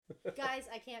Guys,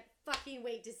 I can't fucking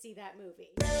wait to see that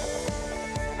movie.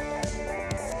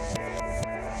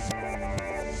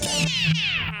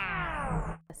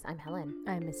 Yes, I'm Helen.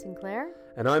 I'm Miss Sinclair.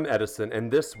 And I'm Edison,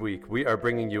 and this week we are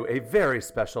bringing you a very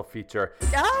special feature.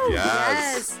 Oh,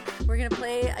 Yes. We're going to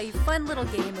play a fun little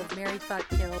game of Marry, Fuck,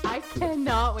 Kill. I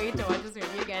cannot wait to watch this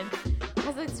movie again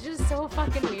because it's just so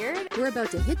fucking weird. We're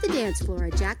about to hit the dance floor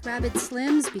at Jackrabbit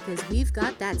Slim's because we've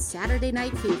got that Saturday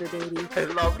night fever, baby. I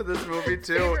loved this movie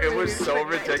too. It was so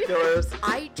ridiculous.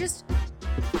 I just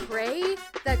pray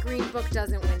that Green Book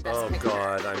doesn't win Best Oh Picture.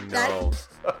 God, I know.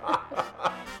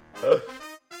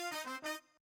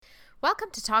 Welcome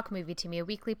to Talk Movie to Me, a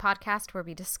weekly podcast where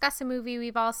we discuss a movie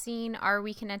we've all seen, our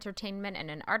week in entertainment, and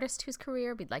an artist whose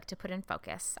career we'd like to put in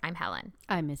focus. I'm Helen.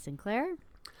 I'm Miss Sinclair.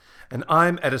 And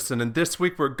I'm Edison, and this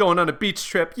week we're going on a beach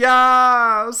trip.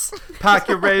 Yes! Pack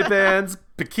your Ray-Bans,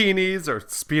 bikinis, or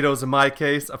Speedos in my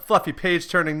case, a fluffy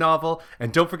page-turning novel,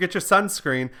 and don't forget your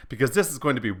sunscreen, because this is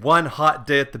going to be one hot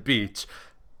day at the beach.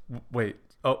 Wait.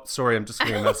 Oh, sorry, I'm just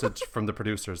getting a message from the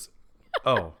producers.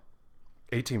 Oh.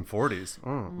 1840s.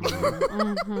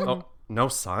 Mm-hmm. Oh, no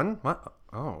sun? What?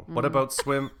 Oh, what about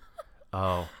swim?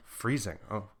 Oh, freezing.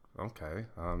 Oh, okay.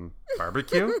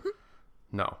 Barbecue?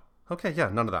 No. Okay, yeah,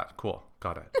 none of that. Cool.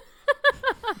 Got it.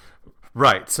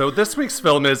 Right, so this week's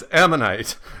film is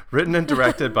Ammonite, written and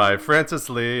directed by Francis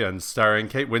Lee and starring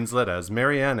Kate Winslet as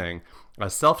Mary Anning, a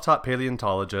self-taught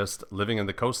paleontologist living in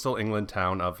the coastal England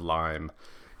town of Lyme.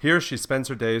 Here she spends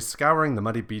her days scouring the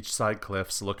muddy beachside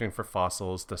cliffs looking for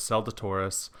fossils to sell to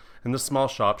tourists in the small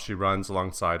shop she runs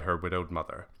alongside her widowed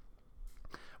mother.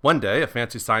 One day, a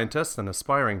fancy scientist and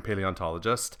aspiring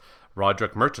paleontologist,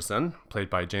 Roderick Murchison, played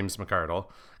by James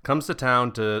McArdle, comes to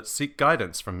town to seek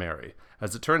guidance from Mary.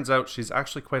 As it turns out, she's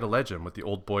actually quite a legend with the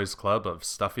Old Boys Club of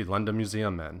stuffy London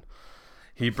Museum men.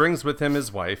 He brings with him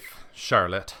his wife,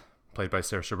 Charlotte, played by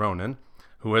Saoirse Ronan,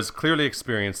 who has clearly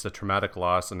experienced a traumatic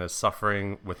loss and is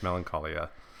suffering with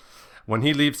melancholia. When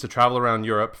he leaves to travel around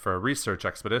Europe for a research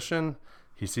expedition,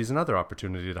 he sees another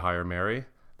opportunity to hire Mary,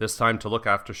 this time to look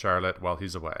after Charlotte while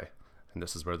he's away. And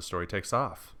this is where the story takes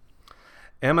off.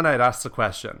 Ammonite asks the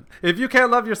question, if you can't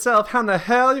love yourself, how in the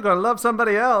hell are you going to love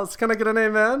somebody else? Can I get an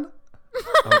amen?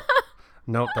 Oh,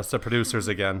 nope, that's the producers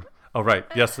again. Oh, right.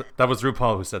 Yes, that was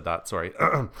RuPaul who said that. Sorry.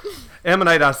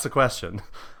 Ammonite asks the question,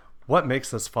 what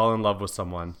makes us fall in love with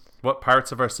someone? What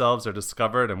parts of ourselves are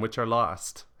discovered and which are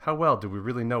lost? How well do we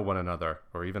really know one another,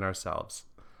 or even ourselves?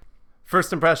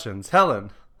 First impressions,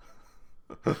 Helen.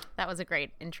 That was a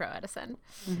great intro, Edison.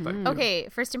 Mm-hmm. Okay,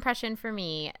 first impression for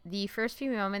me. The first few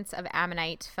moments of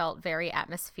Ammonite felt very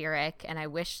atmospheric, and I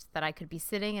wish that I could be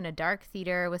sitting in a dark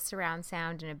theater with surround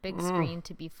sound and a big screen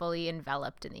to be fully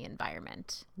enveloped in the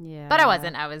environment. Yeah. But I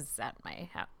wasn't. I was at my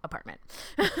apartment.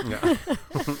 Yeah.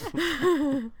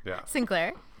 Yeah.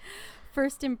 Sinclair?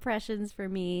 First impressions for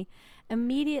me,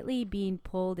 immediately being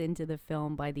pulled into the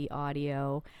film by the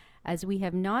audio, as we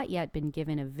have not yet been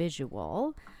given a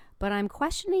visual, but I'm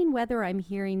questioning whether I'm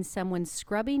hearing someone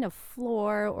scrubbing a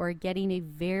floor or getting a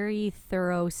very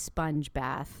thorough sponge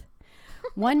bath.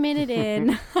 1 minute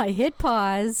in, I hit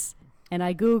pause and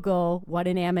I Google what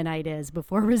an ammonite is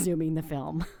before resuming the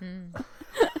film.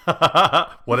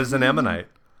 What is an ammonite?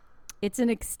 It's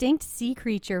an extinct sea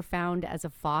creature found as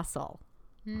a fossil.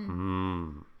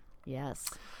 Yes.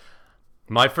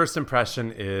 My first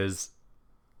impression is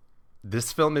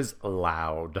this film is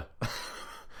loud.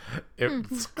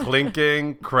 It's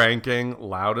clinking, cranking,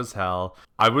 loud as hell.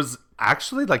 I was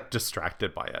actually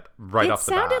distracted by it right off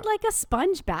the bat. It sounded like a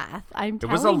sponge bath. It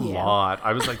was a lot.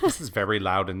 I was like, this is very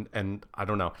loud and I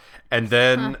don't know. And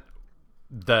then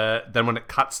then when it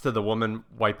cuts to the woman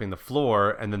wiping the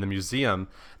floor and then the museum,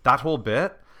 that whole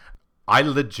bit, I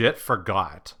legit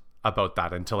forgot about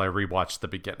that until I rewatched the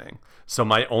beginning. So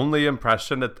my only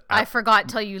impression I forgot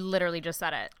till you literally just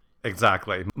said it.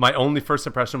 Exactly. My only first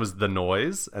impression was the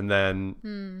noise, and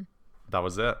then that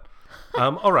was it.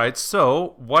 All right,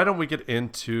 so why don't we get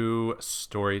into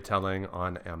storytelling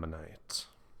on Ammonite?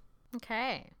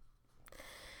 Okay.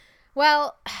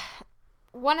 Well,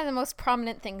 one of the most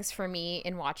prominent things for me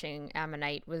in watching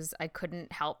Ammonite was I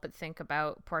couldn't help but think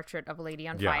about Portrait of a Lady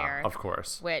on Fire. Yeah, of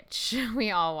course. Which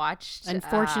we all watched.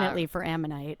 Unfortunately for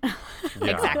Ammonite.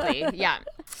 Yeah. Exactly, yeah.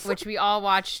 Which we all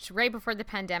watched right before the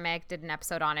pandemic, did an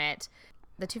episode on it.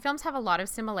 The two films have a lot of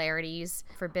similarities.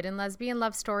 Forbidden lesbian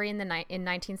love story in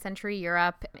 19th century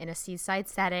Europe in a seaside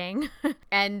setting.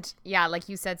 And yeah, like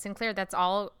you said, Sinclair, that's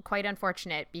all quite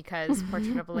unfortunate because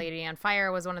Portrait of a Lady on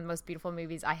Fire was one of the most beautiful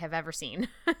movies I have ever seen.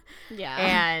 Yeah.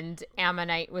 And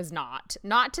Ammonite was not.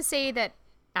 Not to say that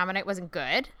Ammonite wasn't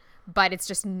good, but it's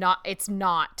just not, it's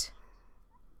not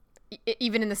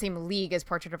even in the same league as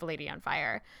Portrait of a Lady on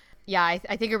Fire. Yeah, I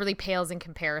think it really pales in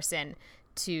comparison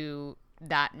to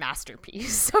that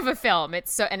masterpiece of a film.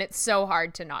 It's so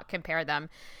hard to not compare them.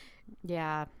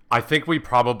 Yeah. I think we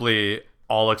probably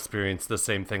all experience the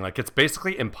same thing. Like, it's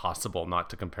basically impossible not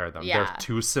to compare them. Yeah. They're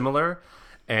too similar.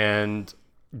 And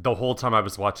the whole time I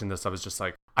was watching this, I was just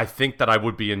like, I think that I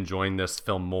would be enjoying this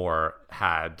film more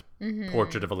had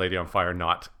Portrait of a Lady on Fire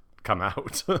not come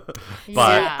out. But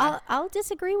Yeah. I'll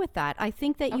disagree with that. I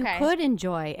think that you Okay. could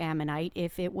enjoy Ammonite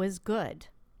if it was good.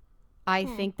 I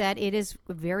think that it is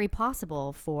very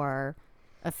possible for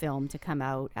a film to come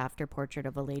out after Portrait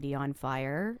of a Lady on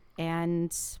Fire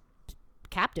and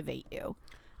captivate you.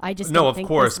 I just No, don't of think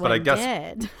course, this but I one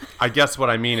guess- did. I guess what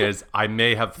I mean is I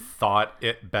may have thought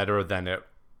it better than it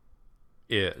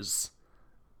is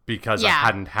because I Yeah.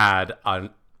 hadn't had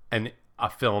a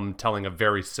film telling a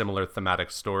very similar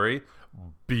thematic story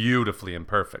beautifully and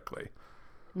perfectly.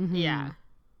 Yeah.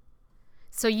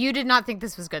 So you did not think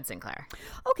this was good, Sinclair?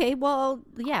 Okay, well,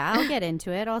 yeah, I'll get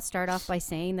into it. I'll start off by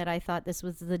saying that I thought this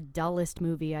was the dullest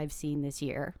movie I've seen this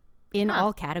year in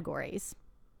all categories.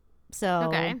 So,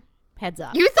 Okay. heads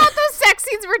up. You thought those sex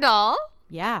scenes were dull?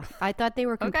 Yeah, I thought they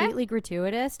were completely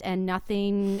gratuitous and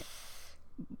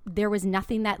there was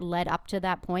nothing that led up to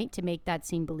that point to make that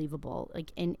seem believable,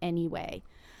 like in any way.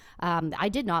 I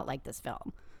did not like this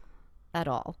film at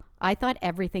all. I thought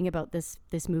everything about this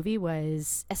movie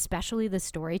was, especially the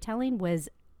storytelling, was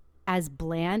as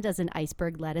bland as an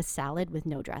iceberg lettuce salad with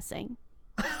no dressing.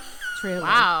 Truly.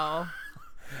 Wow.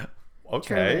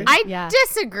 Okay. I Yeah.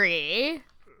 disagree.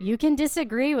 You can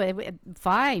disagree with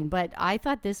fine, but I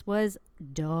thought this was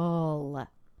dull.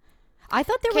 I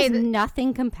thought there was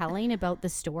nothing compelling about the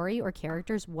story or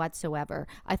characters whatsoever.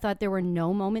 I thought there were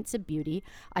no moments of beauty.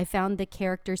 I found the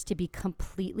characters to be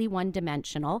completely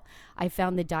one-dimensional. I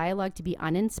found the dialogue to be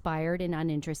uninspired and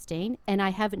uninteresting. And I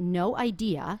have no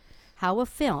idea how a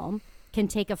film can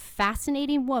take a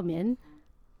fascinating woman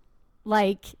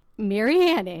like Mary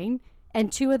Anning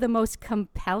and two of the most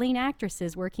compelling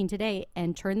actresses working today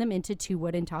and turn them into two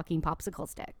wooden talking popsicle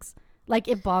sticks. Like,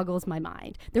 it boggles my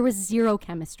mind. There was zero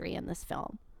chemistry in this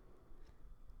film.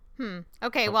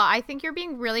 Okay, well, I think you're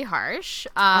being really harsh.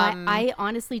 I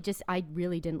honestly I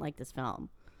really didn't like this film.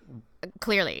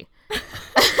 Clearly.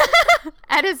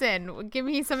 Edison, give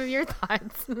me some of your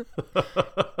thoughts.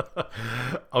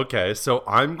 Okay, so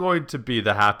I'm going to be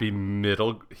the happy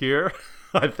middle here,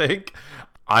 I think.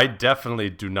 I definitely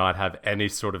do not have any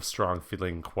sort of strong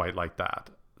feeling quite like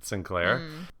that, Sinclair.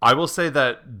 I will say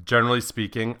that, generally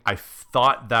speaking, I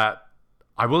thought that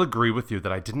I will agree with you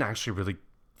that I didn't actually really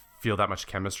feel that much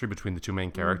chemistry between the two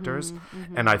main characters.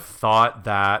 And I thought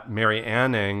that Mary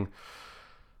Anning,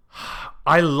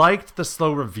 I liked the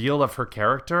slow reveal of her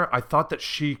character. I thought that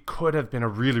she could have been a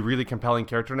really, really compelling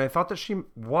character. And I thought that she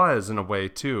was in a way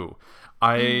too.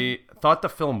 I thought the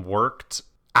film worked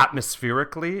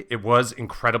atmospherically. It was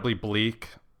incredibly bleak.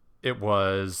 It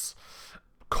was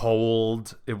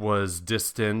cold. It was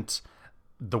distant.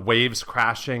 The waves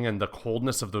crashing and the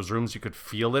coldness of those rooms, you could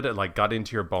feel it. It like got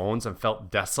into your bones and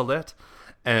felt desolate.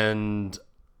 And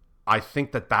I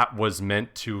think that was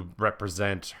meant to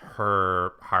represent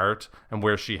her heart and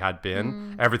where she had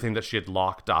been, everything that she had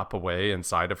locked up away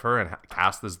inside of her and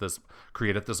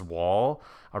created this wall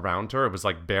around her. It was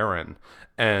like barren.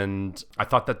 And I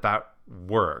thought that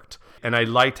worked. And I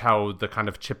liked how the kind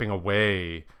of chipping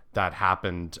away that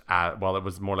happened it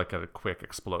was more like a quick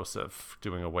explosive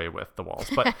doing away with the walls.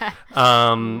 But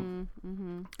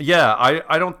yeah,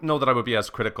 I don't know that I would be as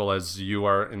critical as you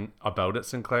are about it,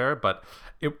 Sinclair, but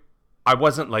I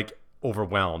wasn't like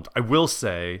overwhelmed. I will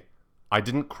say I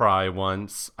didn't cry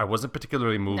once. I wasn't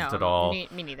particularly moved at all. Me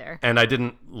neither. And I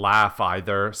didn't laugh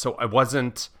either. So I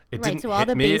wasn't, it didn't so all hit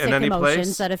the me basic in any emotions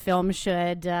place. that a film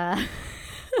should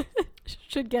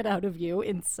should get out of you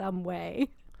in some way.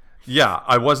 Yeah,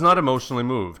 I was not emotionally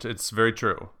moved. It's very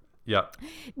true. Yeah.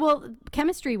 Well,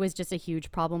 chemistry was just a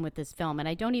huge problem with this film, and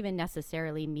I don't even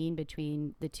necessarily mean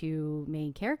between the two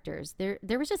main characters. There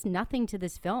was just nothing to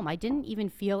this film. I didn't even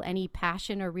feel any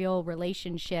passion or real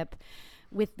relationship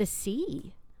with the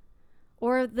sea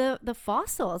or the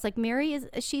fossils. Like,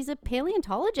 she's a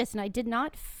paleontologist, and I did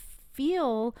not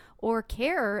feel or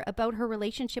care about her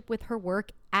relationship with her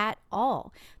work at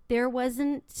all. There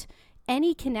wasn't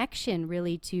any connection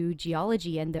really to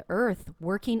geology and the earth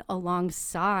working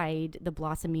alongside the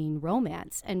blossoming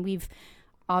romance. And we've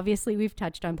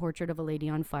touched on Portrait of a Lady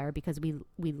on Fire because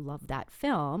we love that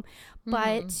film.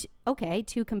 But okay,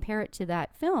 to compare it to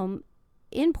that film,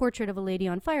 in Portrait of a Lady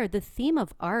on Fire, the theme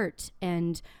of art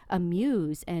and a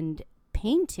muse and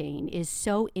painting is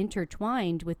so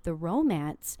intertwined with the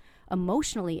romance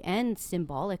emotionally and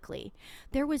symbolically.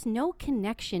 There was no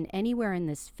connection anywhere in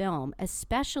this film,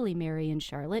 especially Mary and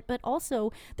Charlotte, but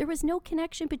also there was no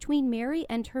connection between Mary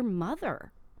and her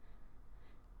mother.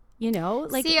 You know,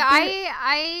 like, see,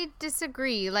 I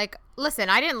disagree. Like, listen,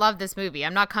 I didn't love this movie.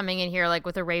 I'm not coming in here like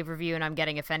with a rave review and I'm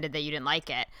getting offended that you didn't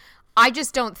like it. I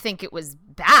just don't think it was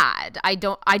bad. I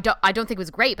don't think it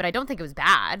was great, but I don't think it was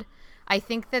bad. I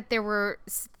think that there were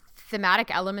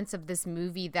thematic elements of this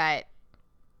movie that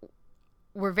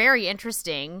were very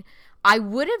interesting. I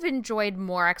would have enjoyed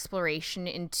more exploration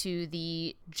into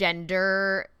the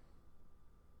gender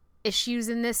issues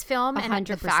in this film, 100%. And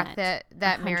the fact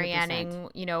that Mary Anning,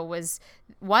 you know, was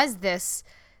this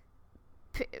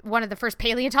one of the first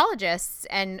paleontologists,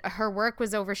 and her work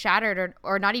was overshadowed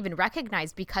or not even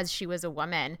recognized because she was a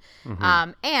woman.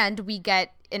 And we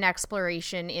get an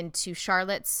exploration into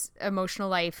Charlotte's emotional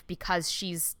life because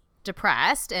she's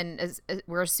depressed, and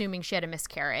we're assuming she had a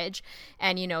miscarriage,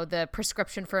 and you know, the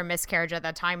prescription for a miscarriage at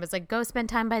that time was like, go spend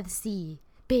time by the sea,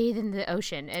 bathe in the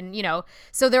ocean. And you know,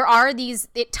 so there are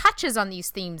it touches on these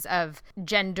themes of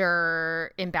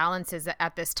gender imbalances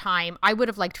at this time. I would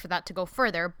have liked for that to go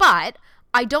further, but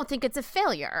I don't think it's a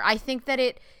failure. I think that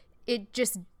it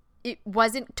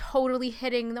wasn't totally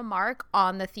hitting the mark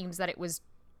on the themes that it was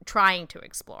trying to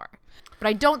explore, but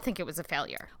I don't think it was a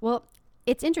failure. Well,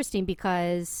 it's interesting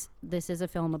because this is a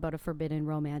film about a forbidden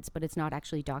romance, but it's not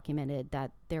actually documented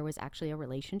that there was actually a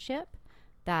relationship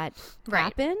that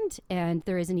happened, and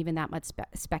there isn't even that much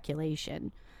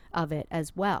speculation of it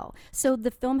as well. So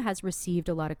the film has received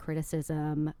a lot of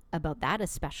criticism about that,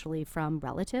 especially from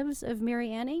relatives of Mary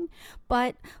Anning.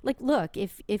 But like, look,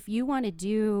 if you want to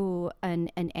do an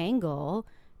angle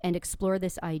and explore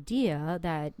this idea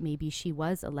that maybe she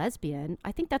was a lesbian,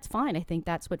 I think that's fine. I think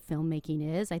that's what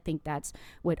filmmaking is. I think that's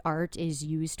what art is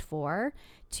used for,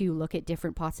 to look at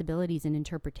different possibilities and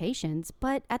interpretations.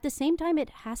 But at the same time,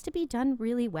 it has to be done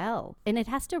really well. And it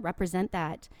has to represent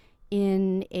that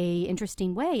in a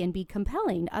interesting way and be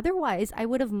compelling. Otherwise, I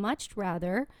would have much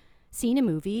rather seen a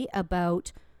movie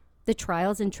about the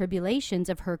trials and tribulations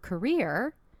of her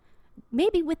career,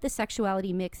 maybe with the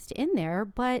sexuality mixed in there,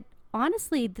 but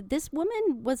honestly, this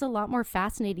woman was a lot more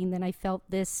fascinating than I felt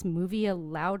this movie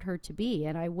allowed her to be.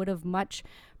 And I would have much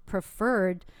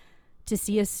preferred to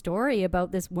see a story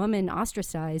about this woman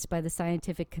ostracized by the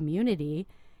scientific community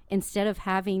instead of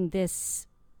having this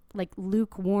like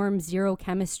lukewarm, zero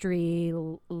chemistry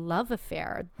love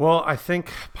affair. Well, I think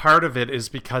part of it is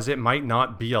because it might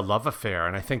not be a love affair.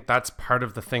 And I think that's part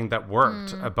of the thing that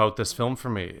worked about this film for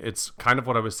me. It's kind of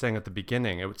what I was saying at the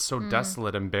beginning. It was so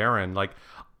desolate and barren. Like,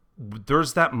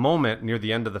 there's that moment near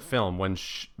the end of the film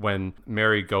when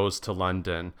Mary goes to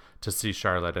London to see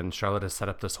Charlotte, and Charlotte has set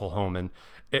up this whole home, and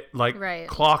it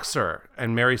clocks her,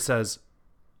 and Mary says,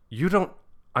 "You don't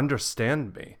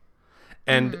understand me."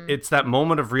 And it's that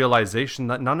moment of realization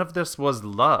that none of this was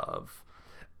love.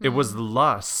 It was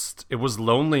lust. It was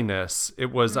loneliness.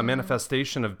 It was a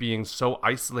manifestation of being so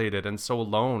isolated and so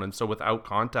alone and so without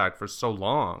contact for so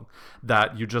long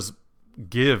that you just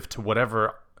give to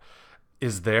whatever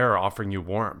is there offering you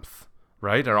warmth,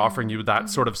 right? Or offering you that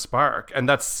sort of spark. And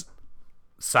that's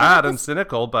sad and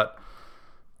cynical, but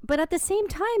at the same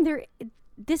time,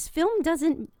 this film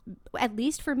doesn't, at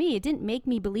least for me, it didn't make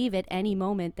me believe at any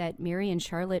moment that Mary and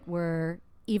Charlotte were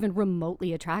even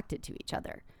remotely attracted to each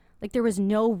other. Like, there was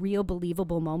no real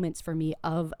believable moments for me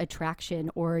of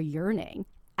attraction or yearning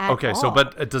at all. So,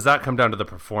 but does that come down to the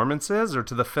performances or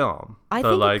to the film? I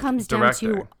think it comes down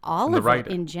to all of it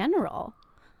in general.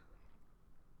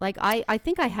 Like, I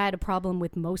think I had a problem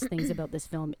with most things about this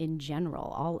film in general,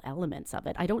 all elements of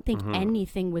it. I don't think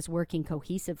anything was working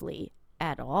cohesively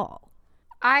at all.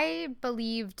 I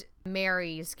believed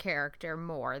Mary's character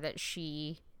more, that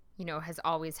she, you know, has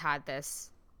always had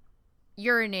this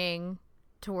yearning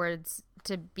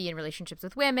to be in relationships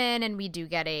with women, and we do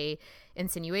get a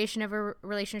insinuation of a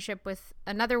relationship with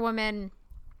another woman.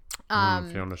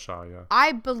 Fiona Shaw, yeah.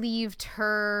 I believed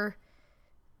her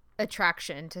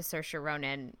attraction to Saoirse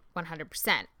Ronan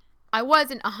 100%. I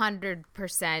wasn't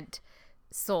 100%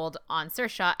 sold on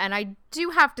Saoirse, and I do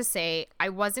have to say I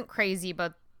wasn't crazy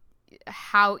about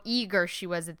how eager she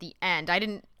was at the end. I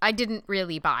didn't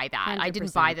really buy that. 100%. I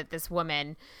didn't buy that this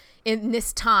woman in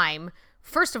this time,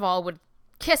 first of all, would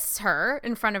kiss her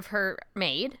in front of her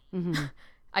maid.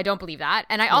 I don't believe that.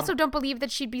 And I also don't believe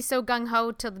that she'd be so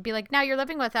gung-ho to be like, now you're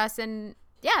living with us, and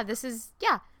this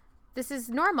is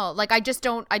normal. Like, I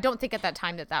don't think at that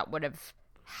time that would have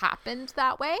happened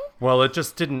that way. Well, it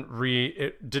just didn't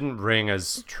ring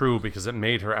as true because it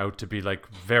made her out to be like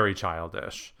very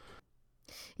childish.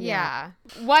 Yeah.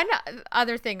 One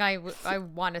other thing I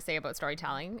want to say about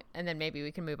storytelling, and then maybe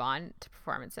we can move on to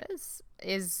performances,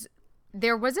 is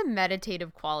there was a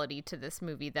meditative quality to this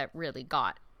movie that really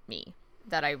got me,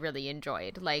 that I really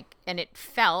enjoyed. Like, and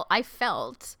I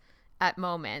felt at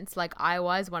moments like I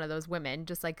was one of those women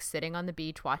just like sitting on the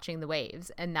beach watching the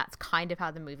waves. And that's kind of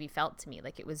how the movie felt to me.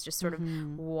 Like, it was just sort of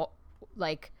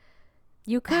like.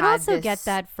 You could also get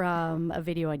that from a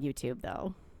video on YouTube,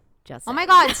 though. Just oh my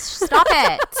God, stop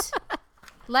it.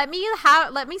 Let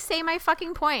me say my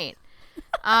fucking point.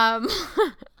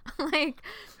 Like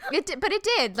it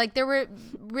did. Like there were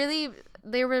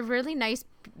really nice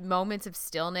moments of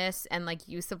stillness and like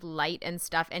use of light and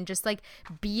stuff, and just like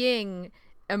being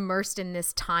immersed in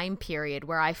this time period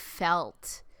where I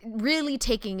felt really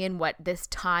taking in what this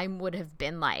time would have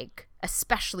been like,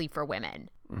 especially for women.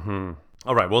 Mm-hmm.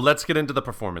 All right, well, let's get into the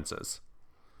performances.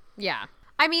 Yeah.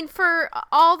 I mean, for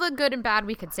all the good and bad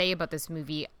we could say about this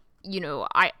movie, you know,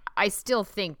 I still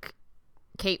think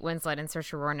Kate Winslet and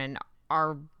Saoirse Ronan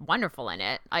are wonderful in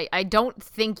it. I don't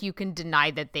think you can deny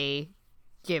that they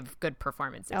give good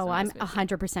performances. Oh, I'm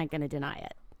 100% going to deny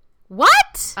it.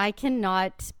 What? I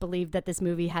cannot believe that this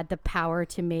movie had the power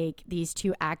to make these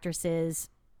two actresses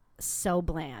so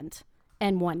bland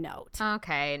and one note.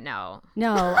 Okay, no.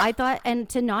 No, I thought, and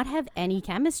to not have any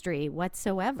chemistry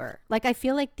whatsoever. Like, I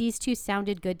feel like these two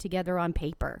sounded good together on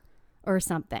paper or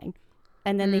something.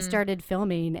 And then they started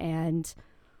filming, and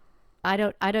I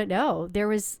don't know.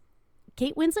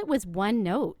 Kate Winslet was one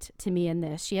note to me in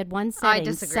this. She had one setting, I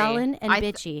disagree. sullen and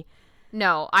bitchy.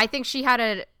 No, I think she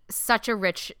had such a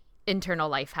rich internal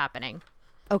life happening.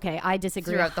 Okay, I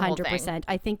disagree Throughout the whole 100%. thing.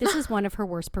 I think this is one of her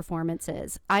worst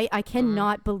performances. I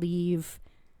cannot believe...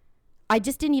 I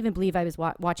just didn't even believe I was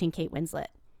watching Kate Winslet.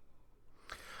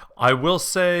 I will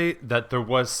say that there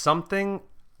was something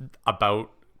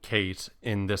about Kate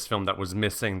in this film that was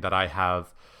missing that I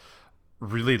have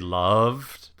really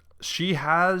loved. She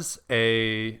has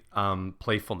a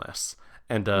playfulness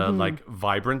and a like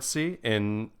vibrancy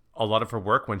in a lot of her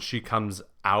work when she comes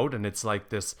out, and it's like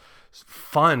this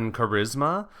fun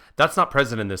charisma that's not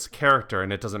present in this character,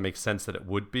 and it doesn't make sense that it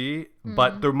would be.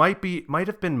 But there might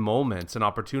have been moments and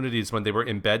opportunities when they were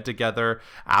in bed together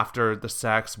after the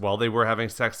sex, while they were having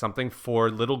sex, something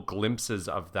for little glimpses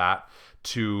of that,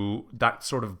 to that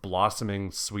sort of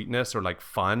blossoming sweetness or like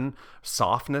fun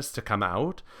softness to come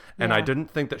out. And I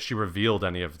didn't think that she revealed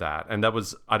any of that, and that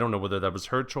was, I don't know whether that was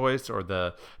her choice or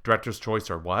the director's choice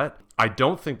or what. I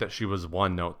don't think that she was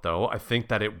one note, though. I think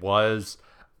that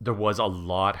there was a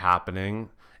lot happening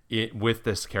with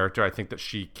this character. I think that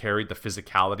she carried the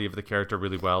physicality of the character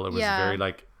really well. It was very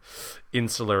like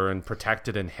insular and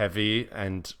protected and heavy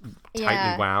and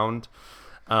tightly wound.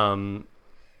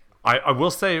 I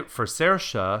will say for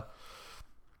Saoirse,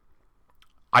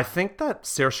 I think that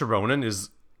Saoirse Ronan is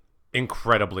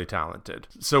incredibly talented.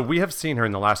 So we have seen her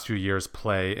in the last few years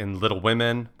play in Little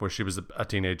Women, where she was a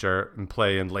teenager, and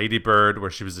play in Lady Bird, where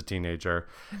she was a teenager.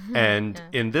 And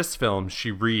in this film,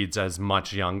 she reads as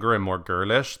much younger and more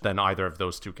girlish than either of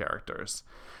those two characters.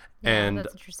 And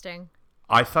that's interesting.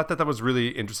 I thought that was really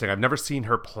interesting. I've never seen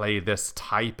her play this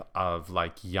type of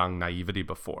like young naivety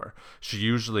before. She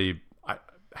usually,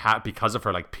 because of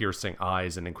her like piercing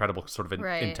eyes and incredible sort of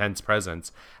intense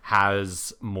presence,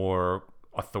 has more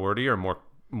authority or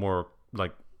more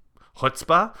like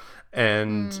chutzpah,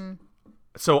 and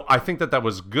so I think that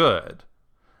was good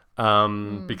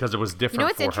because it was different. You know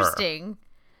what's for interesting?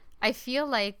 her. I feel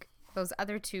like those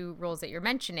other two roles that you're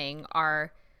mentioning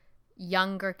are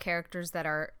younger characters that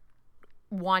are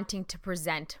wanting to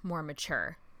present more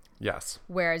mature. Yes.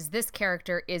 Whereas this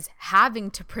character is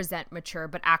having to present mature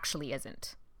but actually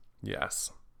isn't.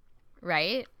 Yes.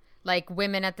 Right? Like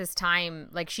women at this time,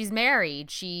 like she's married,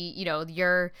 she, you know,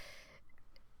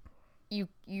 you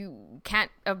can't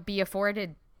be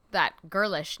afforded that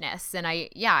girlishness. And I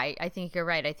think you're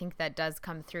right. I think that does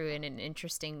come through in an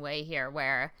interesting way here,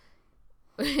 where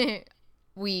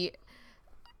we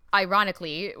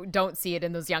ironically don't see it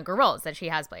in those younger roles that she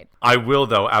has played. I will,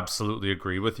 though, absolutely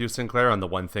agree with you, Sinclair, on the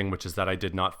one thing, which is that I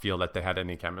did not feel that they had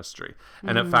any chemistry.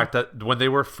 And in fact, that when they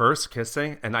were first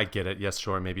kissing, and I get it, yes,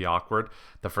 sure, it may be awkward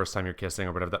the first time you're kissing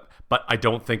or whatever, but I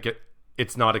don't think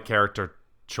it's not a character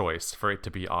choice for it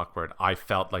to be awkward. I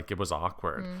felt like it was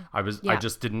awkward. I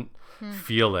just didn't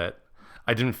feel it.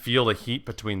 I didn't feel the heat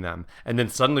between them. And then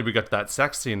suddenly we got to that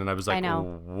sex scene, and I was like,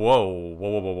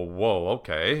 whoa,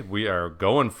 okay, we are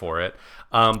going for it.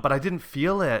 But I didn't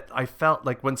feel it. I felt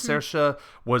like when Saoirse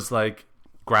was like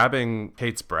grabbing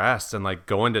Kate's breast and like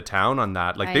going to town on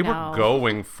that. Like I they know. were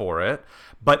going for it,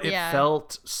 but it Yeah.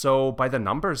 felt so by the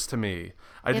numbers to me.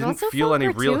 I It didn't also feel felt any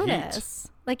real heat. gratuitous.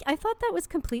 Like, I thought that was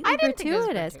completely I didn't think it was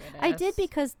gratuitous. I did, gratuitous.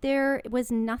 because there was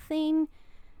nothing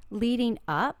leading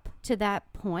up to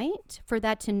that point for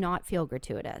that to not feel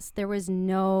gratuitous. There was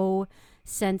no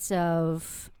sense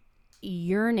of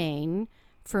yearning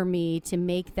for me to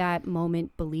make that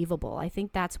moment believable. I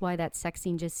think that's why that sex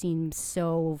scene just seems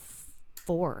so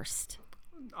forced.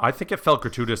 I think it felt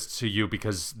gratuitous to you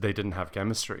because they didn't have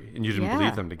chemistry and you didn't Yeah.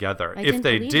 believe them together. I If didn't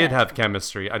they believe did it. have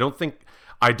chemistry, I don't think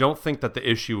that the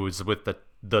issue was with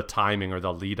the timing or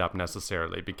the lead up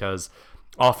necessarily, because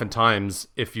oftentimes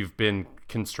if you've been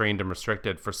constrained and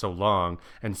restricted for so long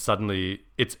and suddenly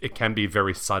it can be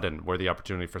very sudden where the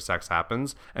opportunity for sex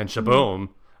happens and shaboom,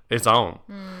 it's on.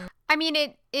 I mean,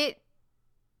 it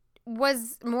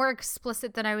was more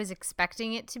explicit than I was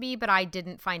expecting it to be, but I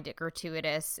didn't find it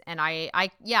gratuitous. And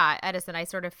yeah, Edison, I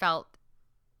sort of felt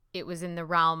it was in the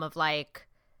realm of like,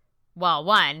 well,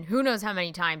 one, who knows how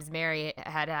many times Mary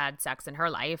had sex in her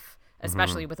life,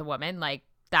 especially with a woman. Like,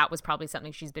 that was probably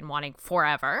something she's been wanting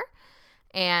forever.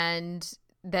 And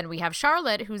then we have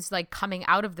Charlotte, who's like coming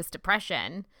out of this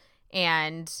depression.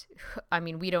 And I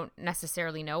mean, we don't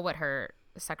necessarily know what her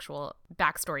sexual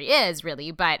backstory is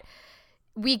really, but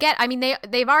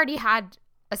they've already had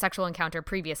a sexual encounter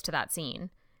previous to that scene.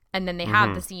 And then they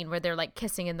have the scene where they're like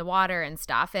kissing in the water and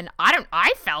stuff. And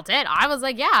I felt it. I was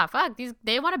like, yeah, fuck,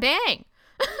 they want to bang.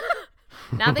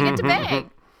 Now they get to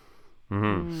bang.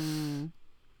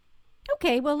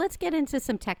 Okay, well, let's get into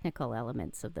some technical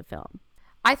elements of the film.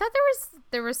 I thought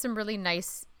there was some really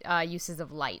nice uses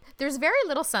of light. There's very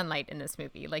little sunlight in this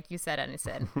movie, like you said,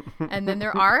 Edison. And then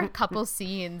there are a couple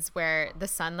scenes where the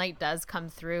sunlight does come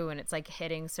through and it's like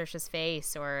hitting Saoirse's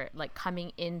face or like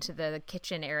coming into the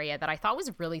kitchen area that I thought was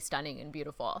really stunning and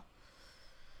beautiful.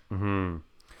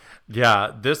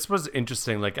 Yeah, this was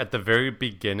interesting. Like at the very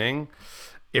beginning,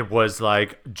 it was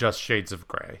like just shades of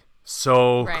gray.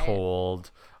 So Right.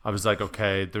 cold. I was like,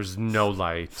 okay, there's no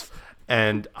light.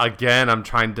 And again, I'm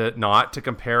trying to not to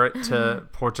compare it to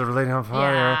Portrait of a Lady on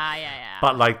Fire. Yeah.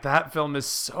 But like that film is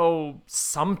so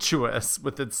sumptuous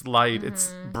with its light.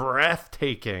 It's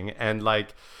breathtaking. And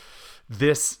like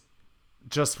this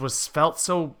just felt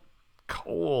so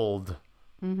cold.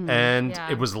 And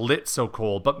Yeah. it was lit so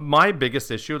cold. But my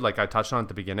biggest issue, like I touched on at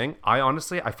the beginning, I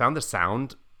found the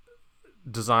sound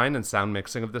design and sound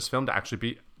mixing of this film to actually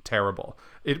be terrible.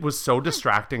 It was so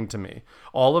distracting to me.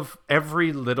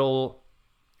 Every little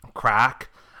crack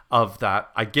of that,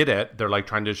 I get it. They're like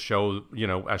trying to show,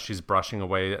 as she's brushing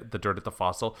away the dirt at the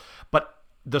fossil, but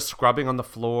the scrubbing on the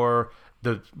floor,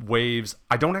 the waves,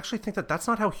 I don't actually think that's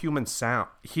not how humans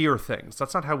hear things.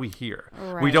 That's not how we hear.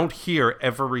 Right. We don't hear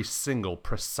every single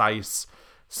precise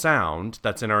sound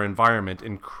that's in our environment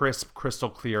in crisp, crystal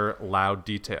clear, loud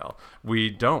detail. We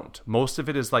don't. Most of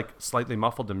it is like slightly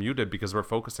muffled and muted because we're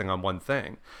focusing on one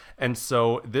thing. And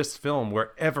so this film,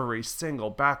 where every single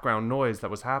background noise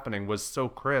that was happening was so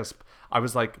crisp, I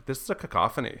was like, this is a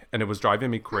cacophony, and it was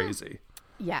driving me crazy.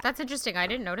 Yeah. That's interesting. I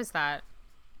didn't notice that.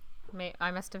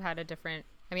 I must have had a different...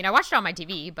 I mean, I watched it on my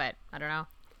TV, but I don't know.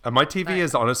 And my TV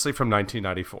is honestly from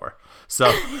 1994.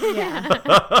 So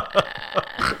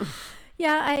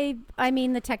Yeah, I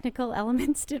mean, the technical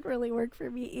elements didn't really work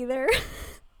for me either.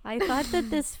 I thought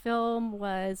that this film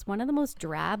was one of the most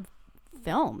drab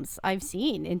films I've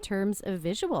seen in terms of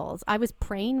visuals. I was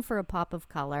praying for a pop of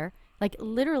color, like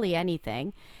literally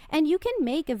anything. And you can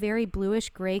make a very bluish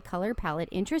gray color palette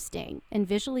interesting and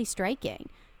visually striking.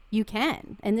 You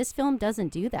can. And this film doesn't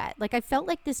do that. Like, I felt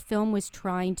like this film was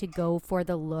trying to go for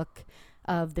the look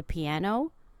of The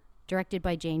Piano, directed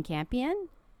by Jane Campion,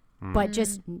 but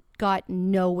just got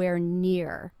nowhere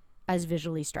near as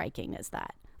visually striking as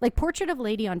that. Like, Portrait of a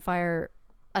Lady on Fire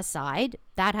aside,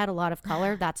 that had a lot of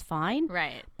color. That's fine.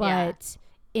 Right. But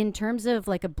in terms of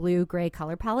like a blue-gray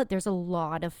color palette, there's a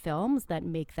lot of films that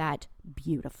make that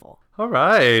beautiful. all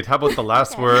right, how about the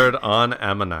last word on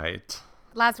Ammonite?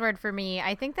 Last word for me.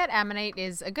 I think that Ammonite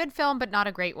is a good film, but not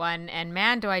a great one. And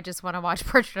man, do I just want to watch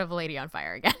Portrait of a Lady on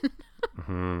Fire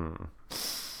again.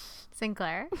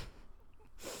 Sinclair.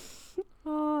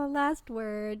 Oh, last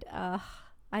word.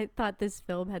 I thought this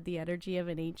film had the energy of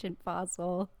an ancient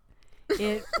fossil.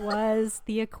 It was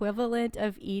the equivalent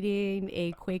of eating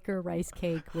a Quaker rice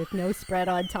cake with no spread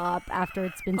on top after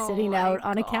it's been sitting out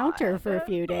on a counter for a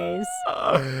few days.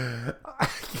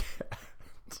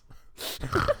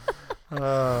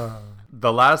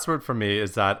 The last word for me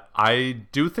is that I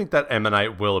do think that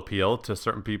Ammonite will appeal to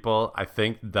certain people. I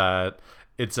think that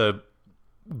it's a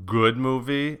good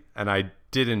movie, and I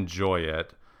did enjoy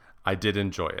it. I did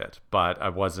enjoy it, but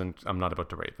I'm not about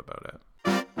to rave about it.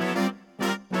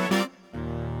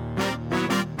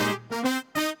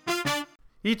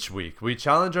 Each week, we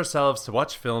challenge ourselves to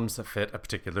watch films that fit a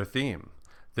particular theme.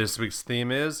 This week's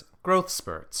theme is growth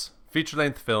spurts,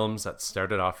 feature-length films that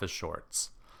started off as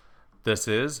shorts. This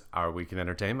is our week in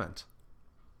entertainment.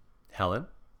 Helen,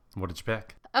 what did you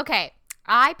pick? Okay,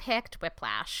 I picked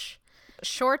Whiplash.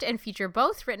 Short and feature,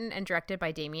 both written and directed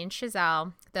by Damien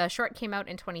Chazelle. The short came out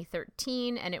in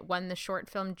 2013 and it won the Short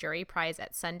Film Jury Prize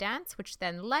at Sundance, which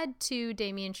then led to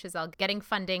Damien Chazelle getting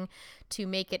funding to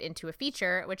make it into a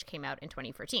feature, which came out in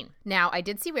 2014. Now, I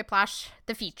did see Whiplash,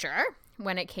 the feature,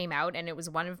 when it came out, and it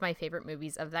was one of my favorite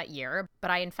movies of that year.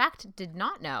 But I, in fact, did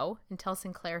not know until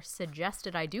Sinclair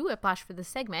suggested I do Whiplash for this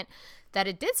segment that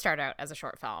it did start out as a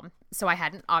short film. So I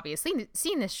hadn't obviously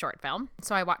seen this short film.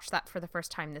 So I watched that for the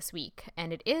first time this week,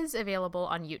 and it is available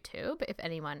on YouTube if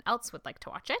anyone else would like to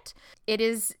watch it. It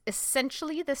is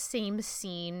essentially the same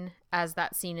scene as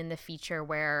that scene in the feature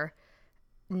where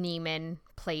Neiman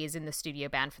plays in the studio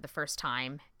band for the first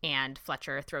time and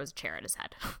Fletcher throws a chair at his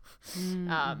head.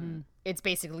 It's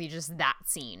basically just that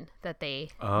scene that they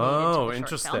made into the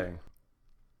interesting. Short film.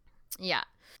 Yeah.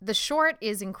 The short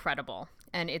is incredible,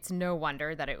 and it's no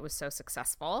wonder that it was so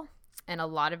successful. And a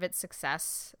lot of its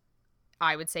success,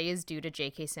 I would say, is due to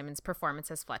J.K. Simmons'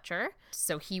 performance as Fletcher.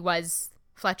 So he was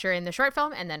Fletcher in the short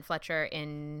film and then Fletcher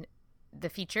in the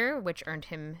feature, which earned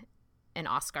him an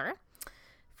Oscar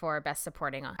for Best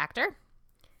Supporting Actor.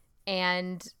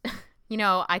 And, you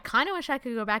know, I kind of wish I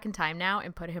could go back in time now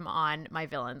and put him on my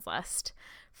villains list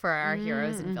for our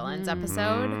Heroes and Villains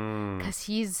episode, because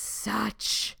he's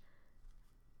such...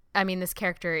 I mean, this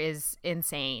character is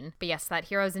insane. But yes, that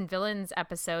Heroes and Villains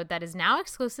episode that is now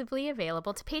exclusively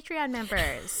available to Patreon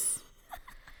members.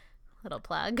 Little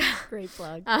plug. Great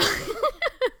plug.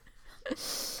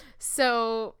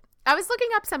 So I was looking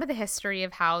up some of the history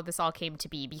of how this all came to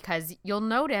be, because you'll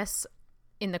notice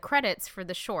in the credits for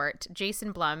the short,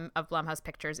 Jason Blum of Blumhouse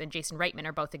Pictures and Jason Reitman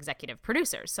are both executive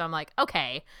producers. So I'm like,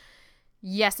 okay,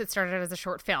 yes, it started as a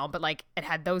short film, but like it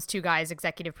had those two guys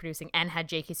executive producing and had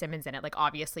J.K. Simmons in it. Like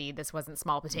obviously this wasn't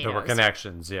small potatoes. There were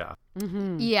connections, yeah.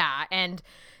 Yeah, and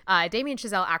Damien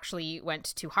Chazelle actually went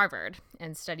to Harvard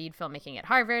and studied filmmaking at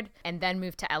Harvard and then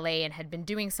moved to LA and had been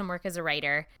doing some work as a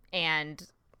writer, and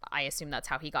I assume that's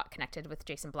how he got connected with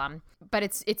Jason Blum. But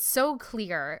it's so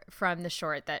clear from the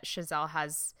short that Chazelle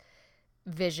has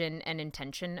vision and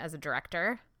intention as a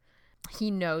director.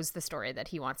 He knows the story that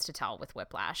he wants to tell with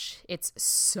Whiplash. It's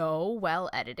so well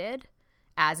edited,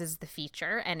 as is the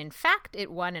feature, and in fact,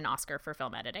 it won an Oscar for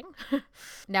film editing.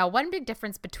 Now, one big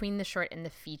difference between the short and the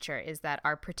feature is that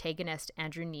our protagonist,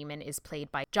 Andrew Neiman, is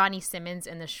played by Johnny Simmons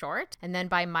in the short, and then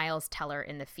by Miles Teller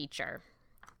in the feature.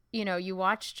 You know, you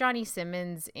watch Johnny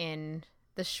Simmons in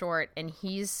the short, and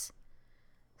he's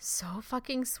so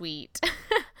fucking sweet.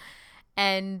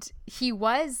 And he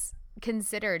was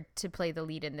considered to play the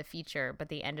lead in the feature, but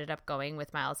they ended up going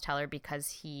with Miles Teller because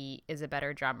he is a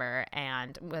better drummer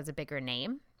and was a bigger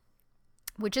name,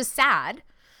 which is sad.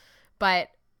 But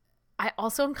I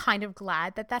also am kind of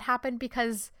glad that that happened,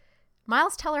 because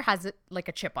Miles Teller has like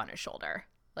a chip on his shoulder.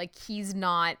 Like he's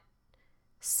not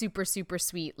super, super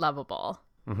sweet, lovable,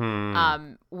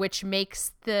 which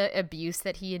makes the abuse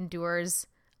that he endures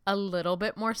a little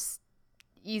bit more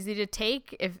easy to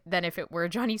take than if it were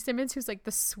Johnny Simmons, who's like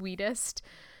the sweetest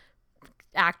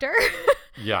actor.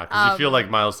 Yeah, because you feel like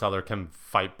Miles Teller can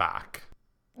fight back.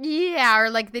 Yeah,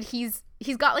 or like that he's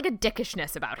got like a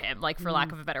dickishness about him, like for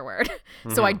lack of a better word.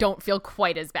 So I don't feel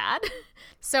quite as bad.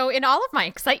 So in all of my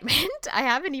excitement, I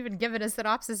haven't even given a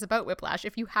synopsis about Whiplash.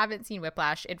 If you haven't seen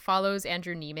Whiplash, it follows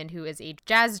Andrew Neiman, who is a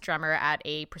jazz drummer at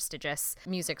a prestigious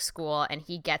music school, and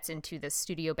he gets into this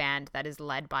studio band that is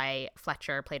led by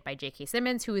Fletcher, played by J.K.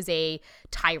 Simmons, who is a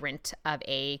tyrant of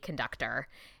a conductor.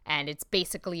 And it's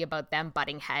basically about them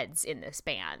butting heads in this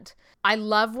band. I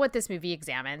love what this movie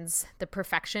examines, the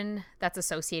perfection that's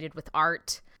associated with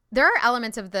art. There are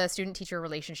elements of the student-teacher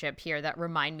relationship here that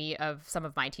remind me of some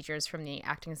of my teachers from the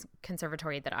acting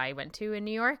conservatory that I went to in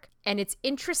New York. And it's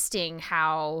interesting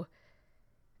how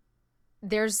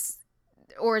there's,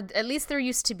 or at least there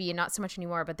used to be, and not so much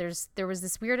anymore, but there was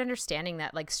this weird understanding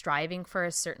that like striving for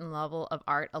a certain level of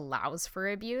art allows for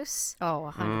abuse.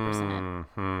 Oh,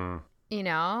 100%. You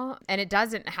know, and it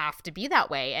doesn't have to be that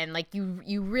way. And like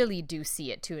you really do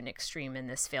see it to an extreme in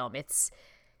this film. It's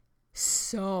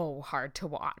so hard to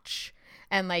watch.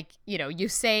 And like, you know, you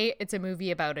say it's a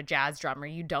movie about a jazz drummer,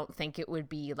 you don't think it would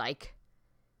be like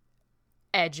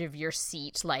edge of your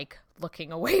seat, like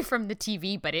looking away from the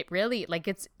TV, but it really, like,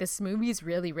 this movie is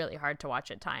really, really hard to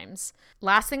watch at times.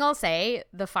 Last thing I'll say,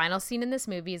 the final scene in this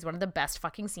movie is one of the best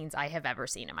fucking scenes I have ever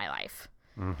seen in my life.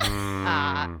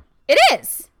 It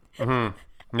is.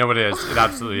 No, it is. It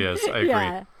absolutely is. I agree.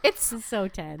 Yeah, It's so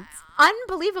tense.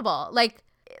 unbelievable. Like,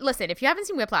 listen, if you haven't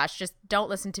seen Whiplash, just don't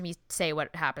listen to me say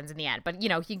what happens in the end. But, you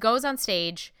know, he goes on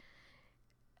stage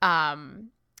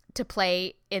to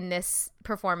play in this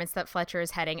performance that Fletcher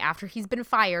is heading after he's been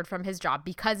fired from his job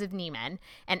because of Neiman.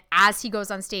 And as he goes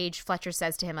on stage, Fletcher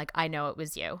says to him, like, I know it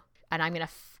was you, and I'm going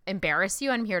to embarrass you.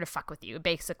 I'm here to fuck with you,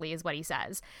 basically, is what he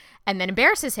says. And then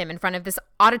embarrasses him in front of this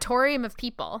auditorium of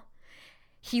people.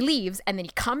 He leaves, and then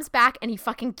he comes back and he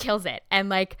fucking kills it and,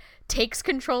 like, takes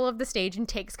control of the stage and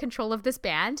takes control of this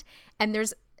band. And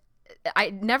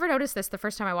I never noticed this the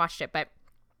first time I watched it, but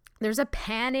there's a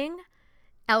panning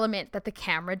element that the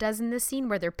camera does in this scene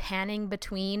where they're panning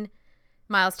between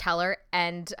Miles Teller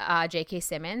and J.K.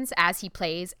 Simmons as he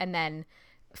plays, and then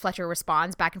Fletcher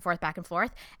responds back and forth,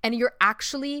 and you're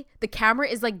actually, the camera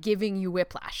is like giving you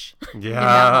whiplash in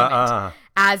that moment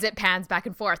as it pans back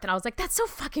and forth. And I was like, that's so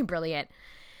fucking brilliant.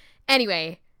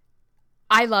 Anyway,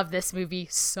 I love this movie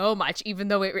so much, even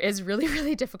though it is really,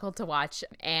 really difficult to watch,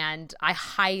 and I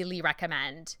highly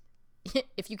recommend,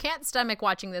 if you can't stomach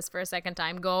watching this for a second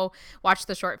time, go watch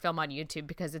the short film on YouTube,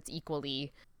 because it's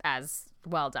equally as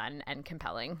well done and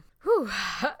compelling. Whew,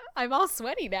 I'm all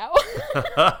sweaty now.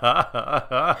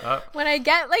 When I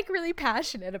get, like, really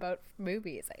passionate about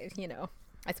movies, I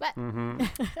sweat. Okay,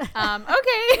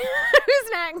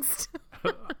 who's next?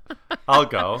 I'll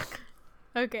go.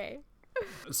 Okay.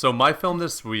 So my film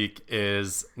this week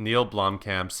is Neil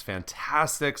Blomkamp's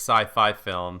fantastic sci-fi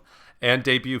film and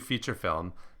debut feature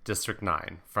film, District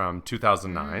 9, from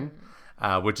 2009,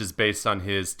 which is based on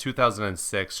his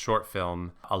 2006 short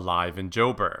film, Alive in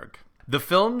Joburg.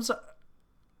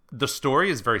 The story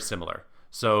is very similar.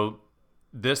 So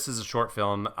this is a short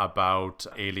film about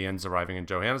aliens arriving in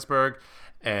Johannesburg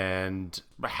and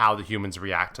how the humans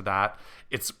react to that.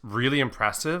 It's really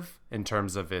impressive in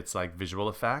terms of its, like, visual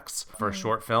effects for a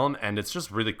short film, and it's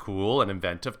just really cool and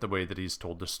inventive the way that he's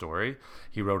told the story.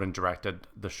 He wrote and directed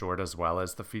the short as well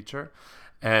as the feature.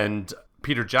 And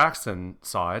Peter Jackson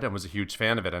saw it and was a huge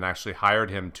fan of it, and actually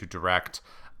hired him to direct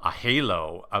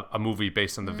a movie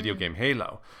based on the video game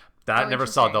Halo. That never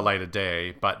saw the light of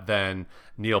day, but then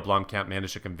Neil Blomkamp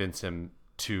managed to convince him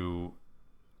to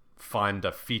fund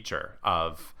a feature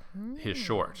of his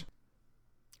short.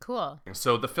 Cool.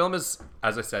 So the film is,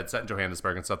 as I said, set in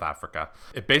Johannesburg in South Africa.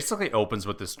 It basically opens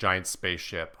with this giant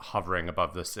spaceship hovering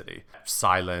above the city,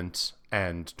 silent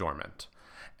and dormant.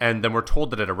 And then we're told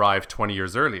that it arrived 20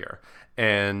 years earlier.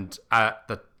 And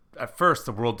at first,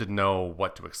 the world didn't know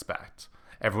what to expect.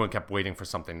 Everyone kept waiting for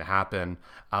something to happen,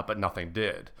 but nothing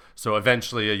did. So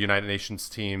eventually a United Nations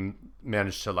team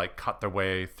managed to, like, cut their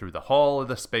way through the hull of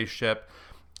the spaceship.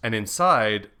 And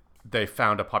inside, they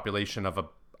found a population of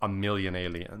a million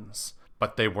aliens.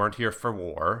 But they weren't here for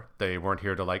war. They weren't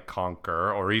here to, like,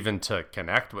 conquer or even to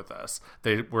connect with us.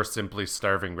 They were simply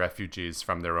starving refugees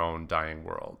from their own dying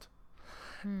world.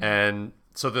 And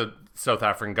so the South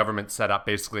African government set up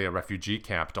basically a refugee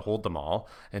camp to hold them all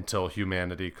until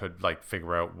humanity could, like,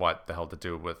 figure out what the hell to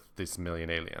do with these million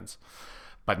aliens.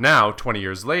 But now, 20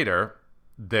 years later,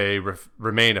 they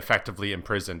remain effectively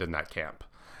imprisoned in that camp,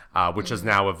 which has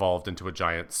now evolved into a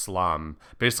giant slum,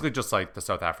 basically just like the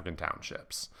South African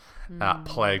townships,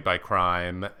 plagued by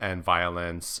crime and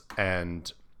violence.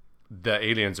 And the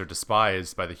aliens are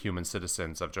despised by the human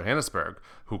citizens of Johannesburg,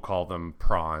 who call them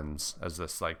prawns as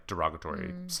this, like,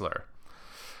 derogatory slur.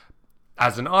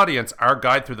 As an audience, our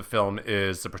guide through the film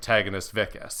is the protagonist,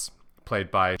 Wikus,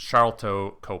 played by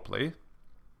Charlton Copley.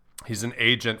 He's an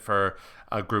agent for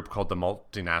a group called the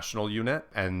Multinational Unit,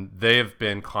 and they've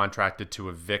been contracted to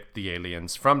evict the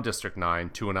aliens from District 9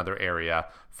 to another area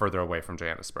further away from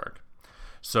Johannesburg.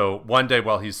 So one day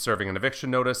while he's serving an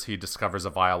eviction notice, he discovers a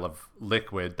vial of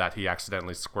liquid that he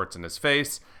accidentally squirts in his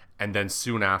face, and then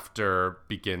soon after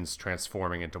begins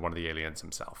transforming into one of the aliens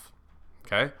himself.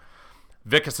 Okay?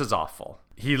 Wikus is awful.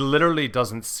 He literally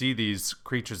doesn't see these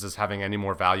creatures as having any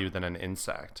more value than an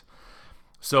insect.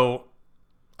 So,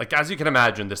 like, as you can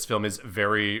imagine, this film is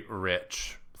very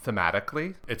rich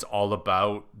thematically. It's all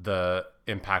about the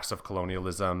impacts of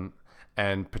colonialism,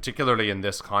 and particularly in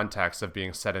this context of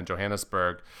being set in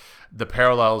Johannesburg, the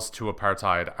parallels to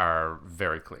apartheid are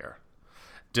very clear.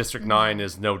 District 9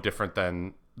 is no different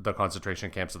than the concentration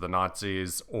camps of the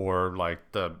Nazis or, like,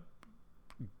 the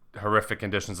horrific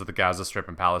conditions of the Gaza Strip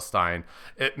in Palestine.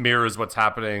 It mirrors what's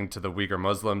happening to the Uyghur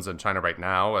Muslims in China right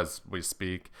now as we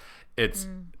speak. It's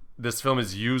this film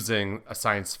is using a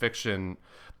science fiction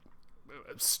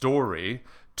story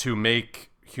to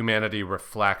make humanity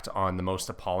reflect on the most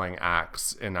appalling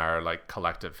acts in our like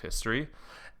collective history.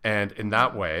 And in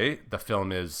that way, the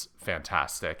film is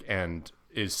fantastic and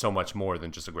is so much more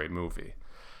than just a great movie.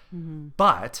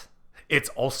 But it's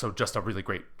also just a really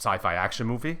great sci-fi action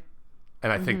movie.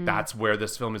 And I think that's where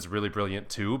this film is really brilliant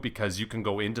too, because you can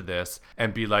go into this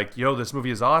and be like, yo, this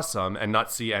movie is awesome, and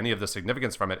not see any of the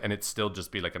significance from it, and it still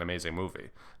just be like an amazing movie. You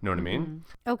know what I mean?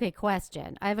 Okay,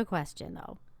 question. I have a question,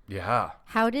 though. Yeah.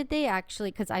 How did they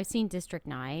actually, because I've seen District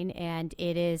 9, and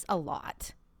it is a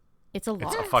lot. It's a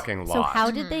lot. It's a fucking lot. So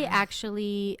how did they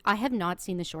actually, I have not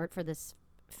seen the short for this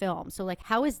film. So, like,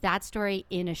 how is that story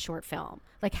in a short film?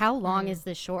 Like, how long is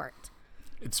this short?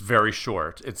 It's very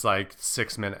short. It's like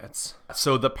 6 minutes.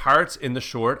 So the parts in the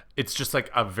short, it's just like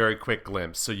a very quick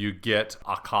glimpse. So you get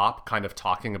a cop kind of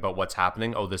talking about what's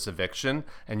happening. Oh, this eviction.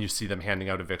 And you see them handing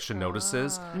out eviction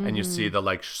notices. And you see the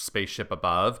like spaceship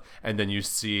above. And then you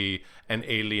see an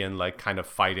alien like kind of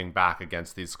fighting back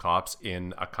against these cops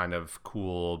in a kind of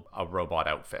cool robot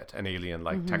outfit. An alien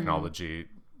like technology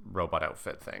robot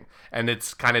outfit thing, and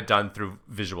it's kind of done through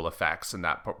visual effects in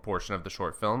that portion of the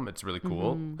short film. It's really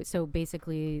cool. So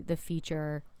basically the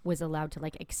feature was allowed to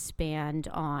like expand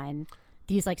on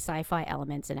these like sci-fi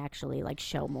elements and actually like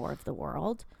show more of the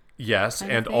world. Yes,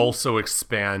 and also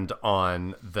expand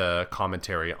on the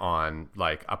commentary on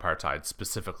like apartheid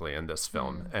specifically in this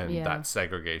film and that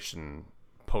segregation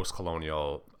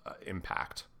post-colonial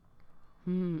impact.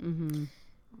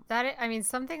 That, I mean,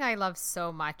 something I love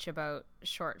so much about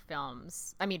short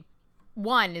films, I mean,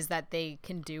 one is that they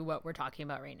can do what we're talking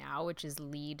about right now, which is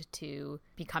lead to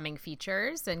becoming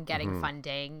features and getting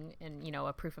funding and, you know,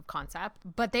 a proof of concept.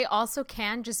 But they also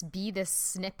can just be this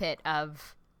snippet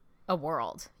of a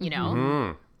world, you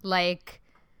know? Like,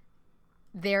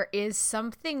 there is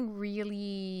something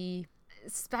really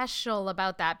special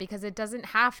about that, because it doesn't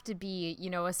have to be, you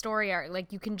know, a story arc.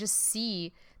 Like, you can just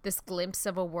see this glimpse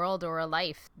of a world or a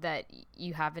life that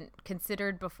you haven't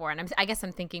considered before. And I guess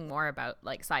I'm thinking more about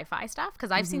like sci-fi stuff,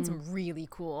 because I've seen some really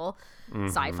cool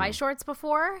sci-fi shorts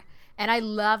before, and I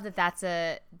love that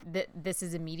this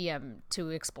is a medium to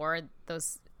explore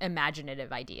those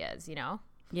imaginative ideas, you know?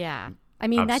 Yeah, I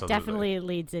mean, Absolutely. that definitely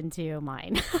leads into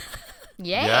mine.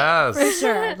 Yeah. Yes. For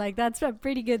sure. Like, that's a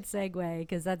pretty good segue,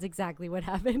 because that's exactly what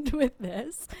happened with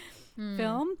this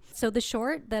film. So the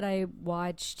short that I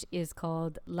watched is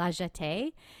called La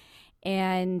Jetée,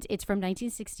 and it's from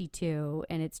 1962,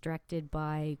 and it's directed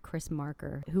by Chris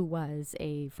Marker, who was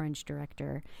a French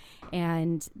director.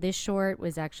 And this short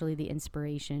was actually the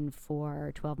inspiration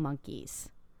for 12 Monkeys.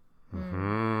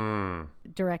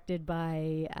 Directed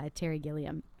by Terry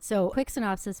Gilliam. So, quick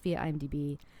synopsis via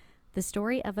IMDb. The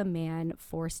story of a man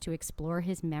forced to explore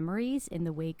his memories in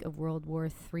the wake of World War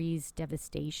III's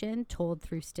devastation, told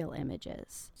through still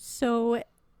images. So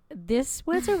this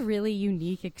was a really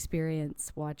unique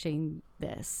experience watching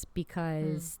this,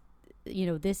 because, you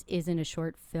know, this isn't a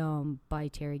short film by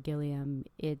Terry Gilliam.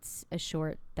 It's a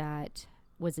short that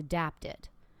was adapted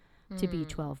to be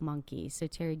 12 Monkeys. So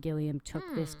Terry Gilliam took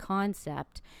this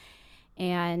concept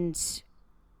and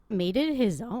made it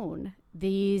his own.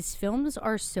 These films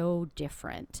are so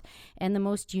different, and the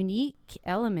most unique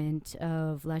element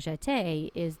of La Jetée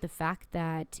is the fact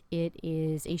that it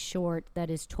is a short that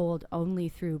is told only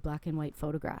through black and white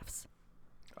photographs.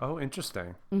 Oh,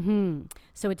 interesting.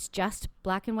 So it's just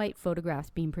black and white photographs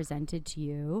being presented to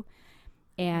you,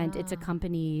 and it's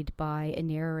accompanied by a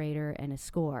narrator and a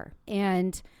score.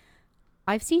 And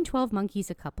I've seen 12 Monkeys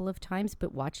a couple of times,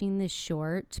 but watching this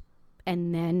short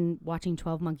and then watching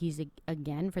 12 Monkeys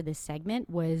again for this segment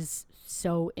was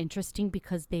so interesting,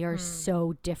 because they are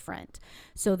so different.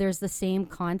 So there's the same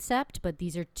concept, but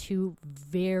these are two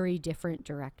very different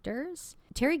directors.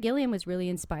 Terry Gilliam was really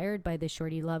inspired by this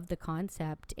short. He loved the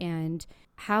concept, and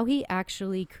how he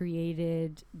actually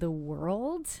created the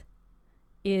world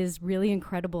is really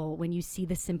incredible when you see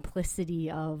the simplicity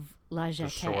of La Jetée. The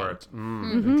short.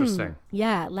 Interesting.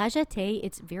 Yeah, La Jetée,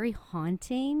 it's very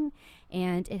haunting,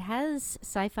 and it has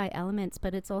sci-fi elements,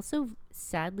 but it's also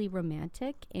sadly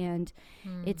romantic, and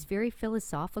it's very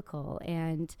philosophical.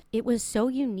 And it was so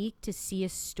unique to see a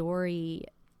story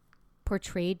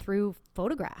portrayed through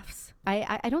photographs.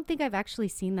 I don't think I've actually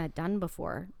seen that done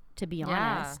before, to be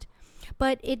honest.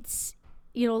 But it's,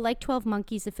 you know, like 12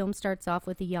 Monkeys, the film starts off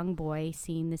with a young boy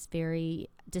seeing this very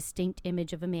distinct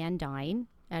image of a man dying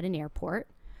at an airport.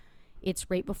 It's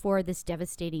right before this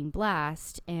devastating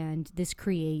blast, and this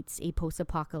creates a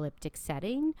post-apocalyptic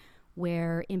setting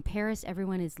where in Paris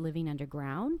everyone is living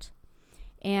underground.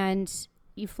 And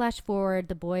you flash forward,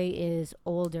 the boy is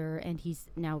older and he's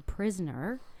now a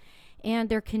prisoner. And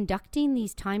they're conducting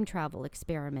these time travel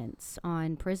experiments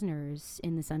on prisoners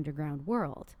in this underground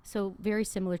world. So very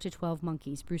similar to 12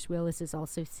 Monkeys. Bruce Willis is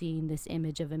also seeing this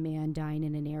image of a man dying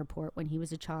in an airport when he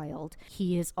was a child.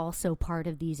 He is also part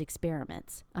of these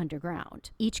experiments underground.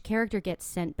 Each character gets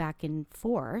sent back and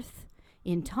forth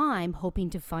in time, hoping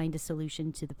to find a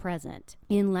solution to the present.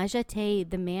 In La Jetée,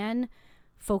 the man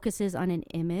focuses on an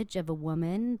image of a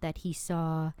woman that he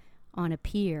saw on a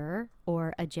pier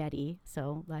or a jetty,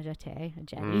 so La Jetée, a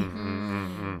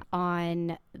jetty,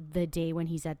 on the day when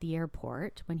he's at the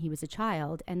airport when he was a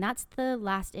child. And that's the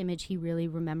last image he really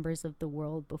remembers of the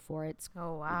world before it's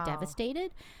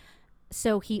devastated.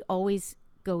 So he always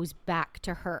goes back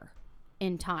to her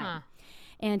in time.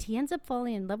 And he ends up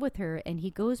falling in love with her, and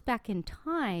he goes back in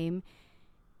time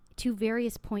to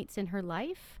various points in her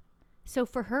life. So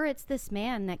for her, it's this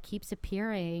man that keeps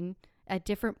appearing at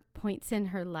different points in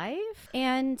her life.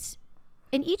 And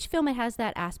in each film, it has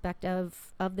that aspect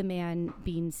of the man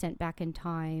being sent back in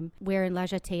time, where in La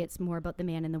Jetée, it's more about the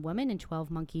man and the woman. In 12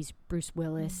 Monkeys, Bruce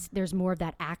Willis, there's more of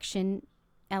that action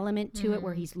element to it,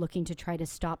 where he's looking to try to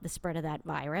stop the spread of that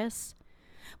virus.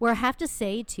 Where I have to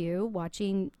say, too,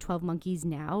 watching 12 Monkeys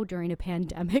now during a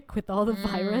pandemic with all the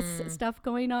virus stuff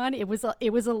going on, it was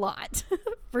a lot,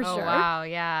 for sure. Oh, wow,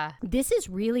 yeah. This is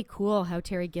really cool how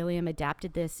Terry Gilliam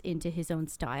adapted this into his own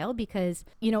style because,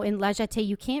 you know, in La Jetée,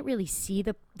 you can't really see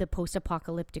the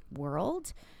post-apocalyptic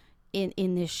world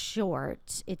in this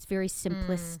short. It's very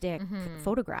simplistic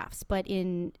photographs. But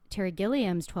in Terry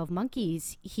Gilliam's 12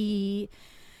 Monkeys, he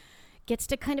gets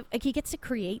to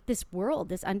create this world,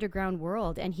 this underground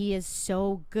world, and he is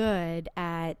so good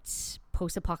at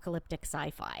post-apocalyptic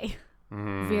sci-fi.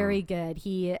 Very good.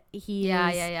 He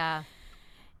is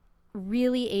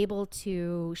really able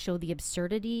to show the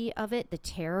absurdity of it, the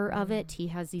terror of it. He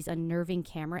has these unnerving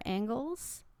camera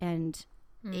angles, and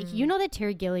you know that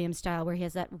Terry Gilliam style where he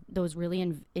has those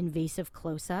really invasive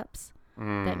close-ups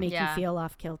that make you feel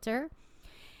off kilter.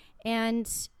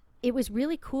 And it was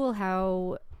really cool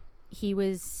how he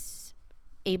was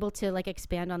able to like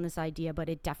expand on this idea, but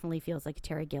it definitely feels like a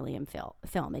Terry Gilliam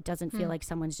film. It doesn't feel like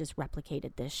someone's just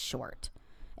replicated this short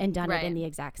and done it in the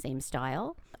exact same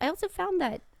style. I also found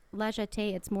that La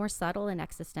Jetée, it's more subtle and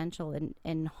existential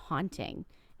and haunting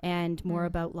and more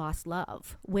about lost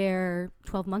love, where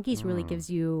 12 Monkeys really gives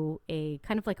you a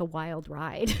kind of like a wild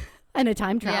ride and a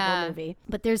time travel movie.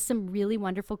 But there's some really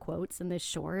wonderful quotes in this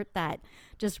short that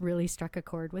just really struck a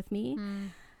chord with me.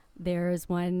 There's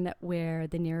one where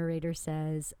the narrator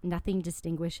says, "Nothing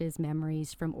distinguishes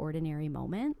memories from ordinary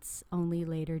moments. Only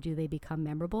later do they become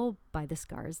memorable by the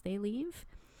scars they leave."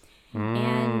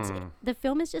 And the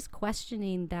film is just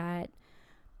questioning that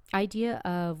idea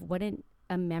of what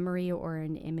a memory or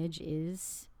an image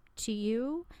is to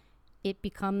you. It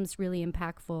becomes really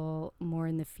impactful more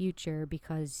in the future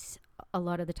because a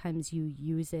lot of the times you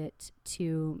use it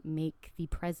to make the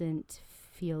present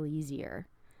feel easier.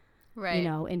 Right. You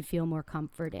know, and feel more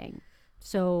comforting.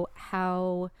 So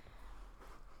how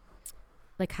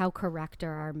correct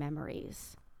are our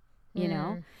memories? You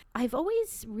know, I've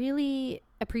always really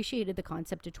appreciated the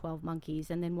concept of 12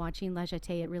 Monkeys, and then watching La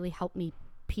Jetée, it really helped me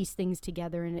piece things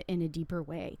together in a deeper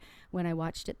way when I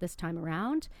watched it this time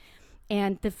around.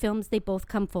 And the films, they both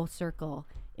come full circle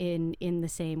in the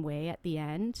same way at the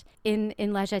end. In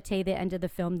La Jetée, the end of the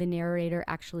film, the narrator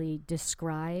actually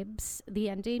describes the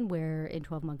ending, where in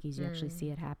 12 Monkeys you actually see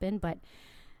it happen. But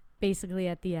basically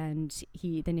at the end,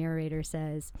 the narrator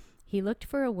says, "He looked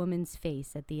for a woman's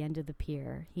face at the end of the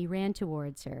pier. He ran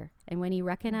towards her, and when he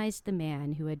recognized the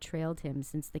man who had trailed him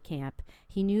since the camp,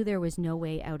 he knew there was no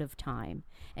way out of time,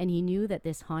 and he knew that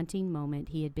this haunting moment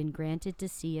he had been granted to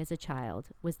see as a child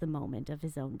was the moment of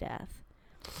his own death."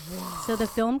 Whoa. So the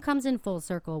film comes in full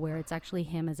circle, where it's actually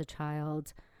him as a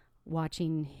child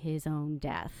watching his own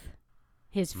death,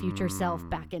 his future self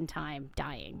back in time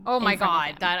dying. Oh my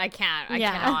God, that I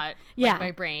cannot. Yeah,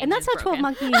 my brain. And that's how broken.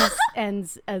 12 Monkeys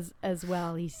ends as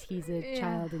well. He's a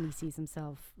child and he sees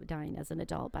himself dying as an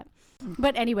adult.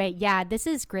 But anyway, yeah, this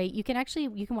is great. You can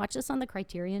watch this on the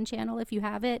Criterion Channel if you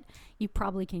have it. You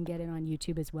probably can get it on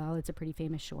YouTube as well. It's a pretty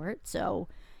famous short, so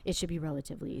it should be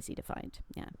relatively easy to find.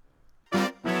 Yeah.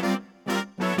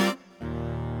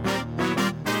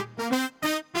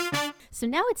 So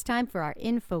now it's time for our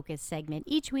In Focus segment.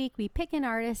 Each week we pick an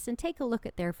artist and take a look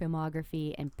at their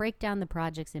filmography and break down the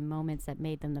projects and moments that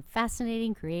made them the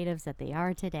fascinating creatives that they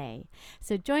are today.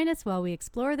 So join us while we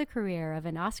explore the career of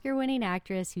an Oscar-winning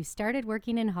actress who started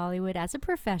working in Hollywood as a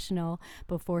professional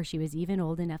before she was even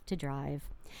old enough to drive.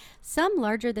 Some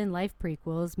larger-than-life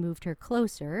prequels moved her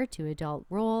closer to adult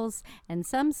roles, and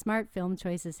some smart film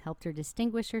choices helped her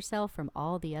distinguish herself from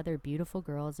all the other beautiful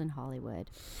girls in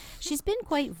Hollywood. She's been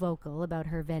quite vocal about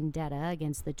her vendetta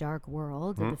against the dark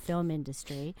world of the film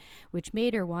industry, which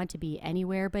made her want to be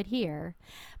anywhere but here.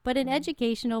 But an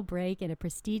educational break in a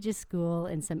prestigious school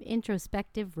and some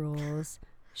introspective roles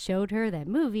showed her that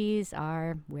movies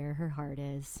are where her heart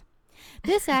is.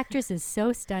 This actress is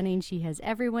so stunning, she has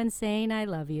everyone saying I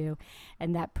love you,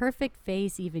 and that perfect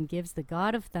face even gives the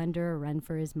God of Thunder a run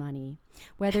for his money.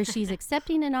 Whether she's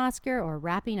accepting an Oscar or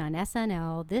rapping on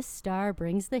SNL, this star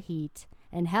brings the heat,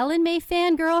 and Helen may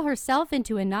fangirl herself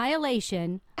into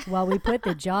annihilation while we put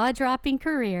the jaw-dropping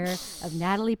career of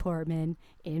Natalie Portman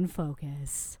in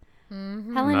focus.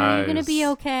 Helen, are you going to be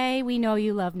okay? We know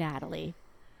you love Natalie.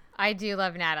 I do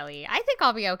love Natalie. I think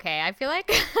I'll be okay. I feel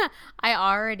like I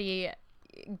already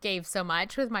gave so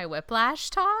much with my Whiplash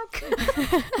talk.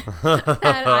 And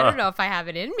I don't know if I have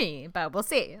it in me, but we'll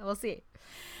see. We'll see.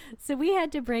 So we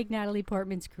had to break Natalie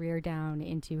Portman's career down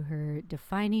into her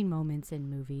defining moments in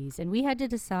movies, and we had to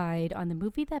decide on the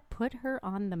movie that put her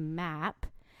on the map,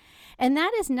 and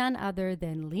that is none other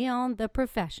than Leon the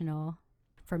Professional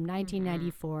from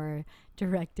 1994,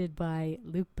 directed by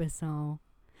Luc Besson.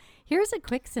 Here's a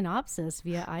quick synopsis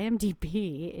via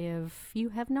IMDb if you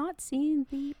have not seen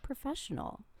The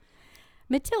Professional.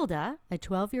 Matilda, a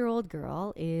 12-year-old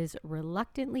girl, is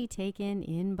reluctantly taken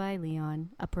in by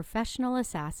Leon, a professional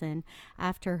assassin,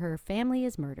 after her family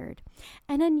is murdered.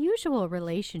 An unusual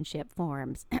relationship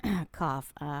forms,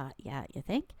 cough, yeah, you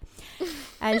think?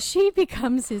 As she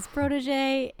becomes his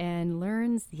protege and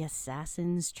learns the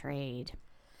assassin's trade.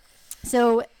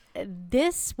 So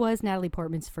this was Natalie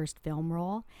Portman's first film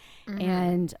role,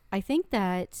 and I think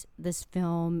that this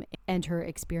film and her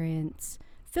experience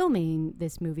filming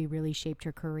this movie really shaped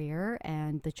her career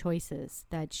and the choices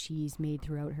that she's made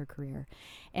throughout her career.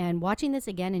 And watching this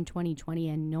again in 2020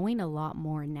 and knowing a lot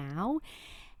more now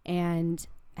and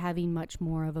having much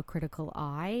more of a critical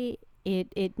eye,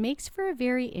 it makes for a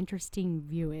very interesting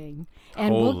viewing.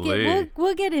 And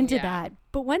we'll get into that.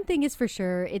 But one thing is for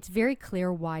sure, it's very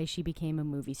clear why she became a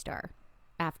movie star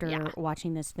after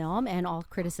watching this film. And all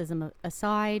criticism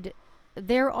aside,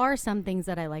 there are some things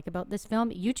that I like about this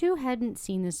film. You two hadn't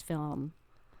seen this film.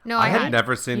 No, I had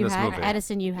never seen this movie.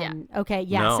 Edison, you hadn't. Okay,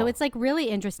 yeah. No. So it's like really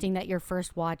interesting that your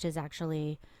first watch is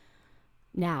actually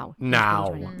now.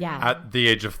 Yeah. At the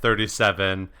age of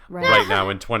 37, right now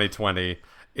in 2020.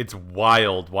 It's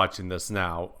wild watching this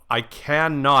now. I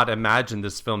cannot imagine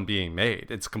this film being made.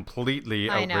 It's completely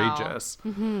outrageous.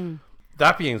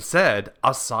 That being said,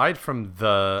 aside from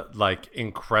the like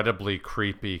incredibly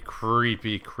creepy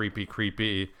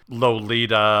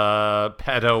Lolita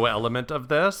pedo element of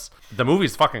this, the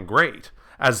movie's fucking great.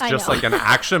 As just like an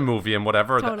action movie and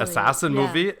whatever, the assassin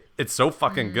movie, it's so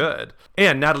fucking good.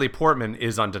 And Natalie Portman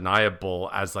is undeniable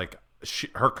as like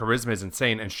her charisma is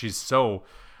insane, and she's so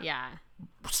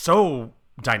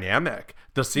dynamic.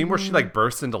 The scene where she like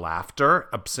bursts into laughter,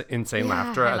 insane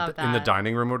laughter in the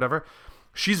dining room or whatever.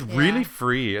 She's really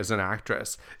free as an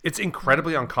actress. It's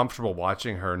incredibly uncomfortable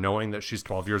watching her, knowing that she's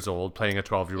 12 years old, playing a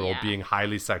 12-year-old, being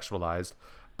highly sexualized.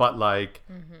 But like,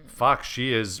 fuck,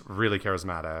 she is really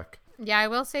charismatic. Yeah, I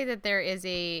will say that there is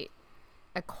a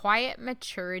quiet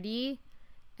maturity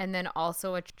and then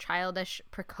also a childish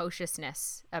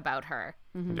precociousness about her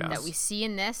that we see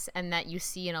in this and that you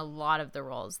see in a lot of the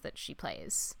roles that she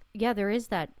plays. Yeah, there is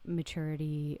that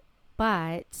maturity.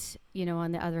 But, you know,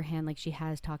 on the other hand, like she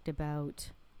has talked about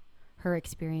her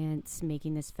experience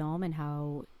making this film and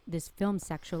how this film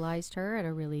sexualized her at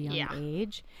a really young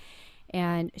age.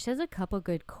 And she has a couple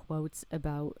good quotes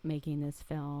about making this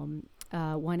film.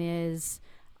 One is,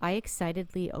 I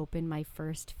excitedly opened my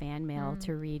first fan mail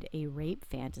to read a rape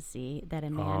fantasy that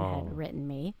a man had written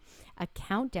me. A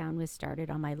countdown was started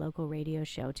on my local radio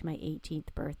show to my 18th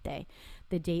birthday,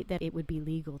 the date that it would be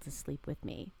legal to sleep with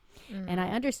me. And I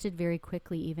understood very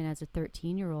quickly, even as a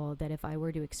 13-year-old, that if I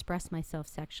were to express myself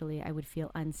sexually, I would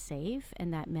feel unsafe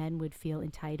and that men would feel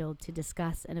entitled to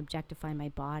discuss and objectify my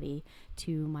body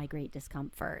to my great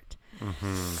discomfort.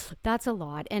 That's a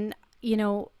lot. And, you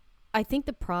know, I think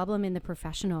the problem in The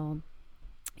Professional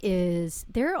is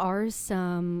there are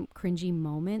some cringy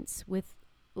moments with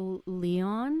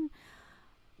Leon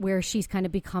where she's kind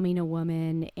of becoming a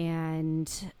woman,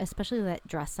 and especially that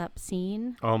dress-up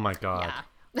scene. Oh, my God. Yeah.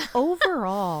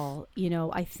 Overall, you know,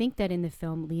 I think that in the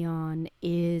film, Leon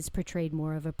is portrayed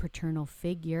more of a paternal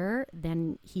figure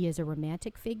than he is a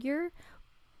romantic figure.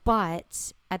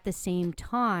 But at the same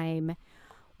time,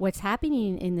 what's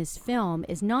happening in this film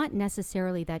is not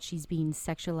necessarily that she's being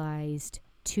sexualized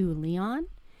to Leon.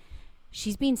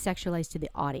 she's being sexualized to the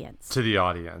audience. To the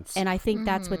audience. And I think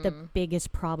that's what the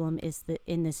biggest problem is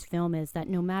in this film is that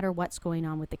no matter what's going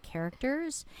on with the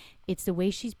characters, it's the way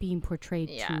she's being portrayed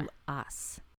to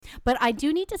us. But I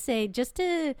do need to say, just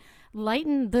to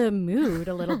lighten the mood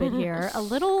a little bit here, a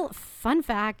little fun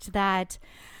fact that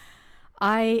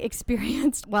I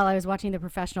experienced while I was watching The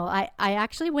Professional. I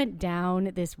actually went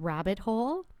down this rabbit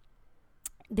hole.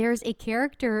 There's a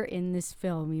character in this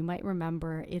film, you might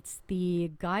remember. It's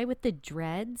the guy with the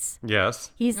dreads.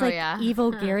 Yes. He's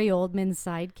evil Gary Oldman's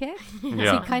sidekick.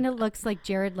 Yeah. So he kind of looks like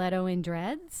Jared Leto in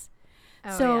dreads.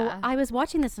 I was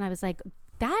watching this and I was like,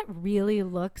 that really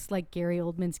looks like Gary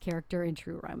Oldman's character in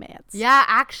True Romance. Yeah,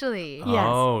 actually. Yes.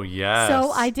 Oh, yes.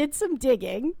 So I did some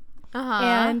digging.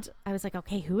 And I was like,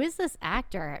 okay, who is this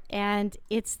actor? And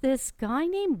it's this guy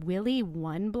named Willie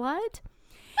Oneblood.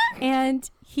 And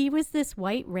he was this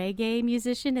white reggae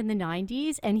musician in the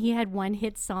 90s. And he had one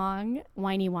hit song,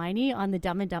 Whiny Whiny, on the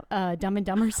Dumb and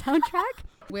Dumber soundtrack.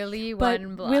 Willie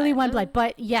Oneblood. Willie Oneblood.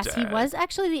 But yes, he was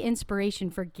actually the inspiration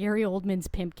for Gary Oldman's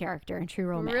pimp character in True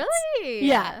Romance. Really?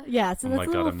 Yeah. So that's a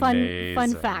little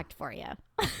fun fact for you.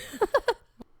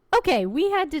 Okay, we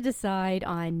had to decide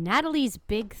on Natalie's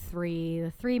big three,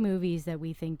 the 3 movies that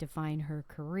we think define her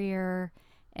career.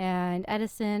 And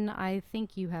Edison, I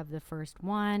think you have the first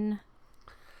one.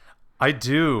 I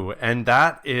do, and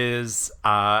that is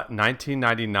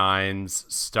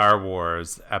 1999's Star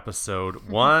Wars Episode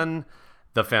 1,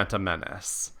 The Phantom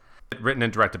Menace. Written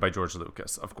and directed by George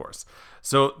Lucas, of course.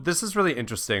 So this is really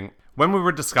interesting. When we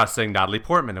were discussing Natalie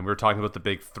Portman and we were talking about the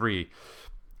big 3,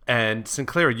 and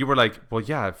Sinclair, you were like, well,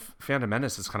 yeah, Phantom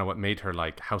Menace is kind of what made her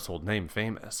like household name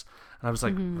famous. And I was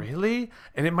like, really?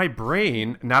 And in my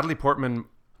brain, Natalie Portman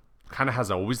kind of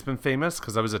has always been famous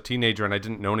because I was a teenager and I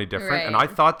didn't know any different. Right. And I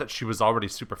thought that she was already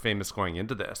super famous going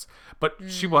into this, but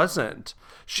she wasn't.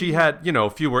 She had,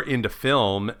 if you were into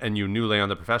film and you knew Leon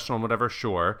the Professional and whatever,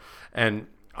 sure. And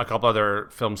a couple other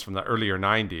films from the earlier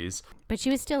 90s. But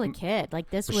she was still a kid. Like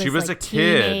this was, She was like a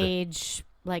kid. Teenage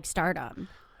like stardom.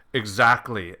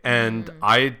 Exactly. And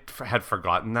I had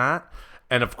forgotten that.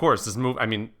 And of course,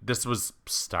 this was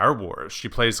Star Wars. She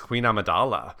plays Queen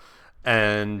Amidala.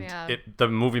 And the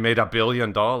movie made $1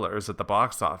 billion at the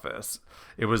box office.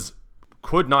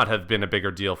 Could not have been a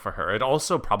bigger deal for her. It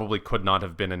also probably could not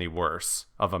have been any worse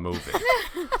of a movie.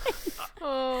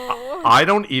 I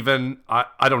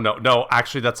don't know. No,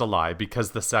 actually, that's a lie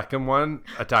because the second one,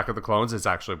 Attack of the Clones, is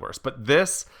actually worse. But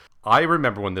this, I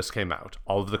remember when this came out,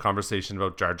 all of the conversation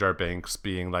about Jar Jar Binks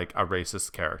being like a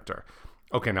racist character.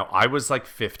 Okay, now I was like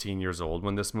 15 years old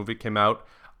when this movie came out.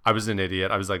 I was an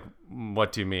idiot. I was like,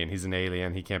 what do you mean? He's an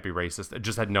alien. He can't be racist. I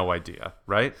just had no idea,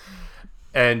 right?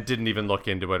 And didn't even look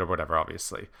into it or whatever,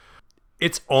 obviously.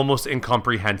 It's almost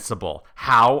incomprehensible.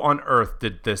 How on earth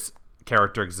did this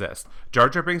character exist? Jar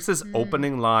Jar Binks'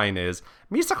 opening line is,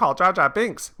 Misa call Jar Jar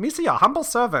Binks. Misa, your humble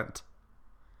servant.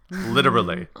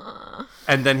 Literally.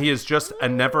 And then he is just a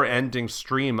never-ending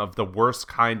stream of the worst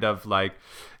kind of like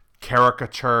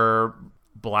caricature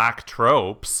black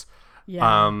tropes.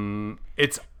 Yeah.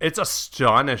 It's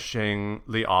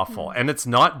astonishingly awful. And it's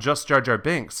not just Jar Jar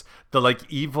Binks. There's like the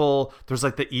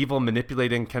evil,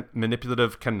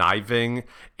 manipulative, conniving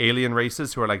alien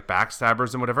races who are like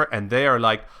backstabbers and whatever. And they are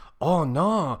like, oh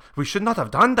no, we should not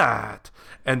have done that.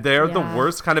 And they're the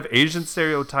worst kind of Asian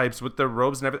stereotypes with their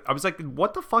robes and everything. I was like,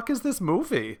 what the fuck is this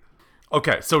movie?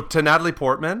 Okay, so to Natalie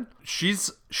Portman,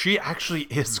 she actually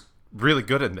is really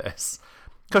good in this.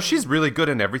 Because she's really good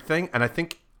in everything. And I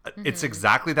think it's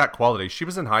exactly that quality. She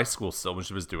was in high school still when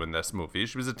she was doing this movie.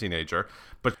 She was a teenager,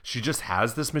 but she just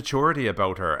has this maturity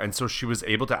about her. And so she was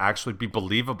able to actually be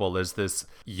believable as this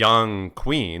young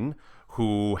queen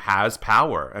who has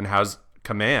power and has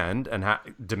command and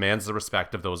demands the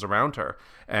respect of those around her.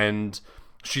 And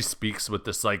she speaks with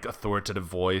this like authoritative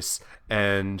voice,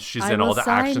 and she's in all the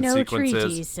action sequences.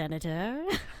 Treaties, Senator.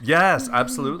 Yes,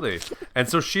 absolutely. And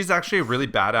so she's actually a really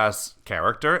badass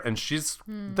character, and she's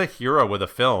the hero of the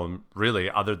film, really,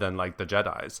 other than like the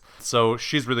Jedis. So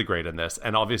she's really great in this,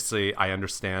 and obviously I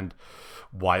understand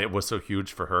why it was so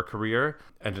huge for her career,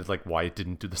 and it's like why it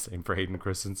didn't do the same for Hayden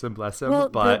Christensen, bless him. Well,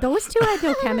 but those two had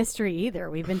no chemistry either.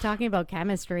 We've been talking about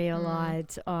chemistry a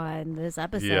lot on this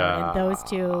episode, and those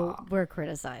two were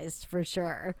criticized for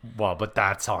sure. Well, but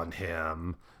that's on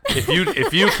him.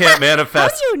 If you can't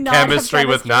manifest chemistry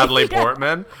with Natalie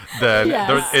Portman, then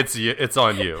it's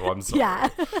on you. I'm sorry. Yeah,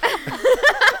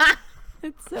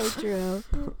 it's so true.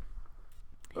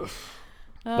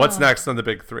 What's next on the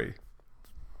big 3?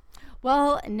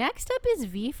 Well, next up is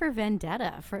V for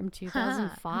Vendetta from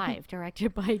 2005,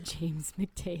 directed by James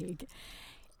McTeigue.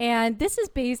 And this is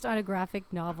based on a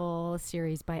graphic novel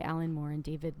series by Alan Moore and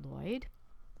David Lloyd.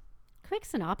 Quick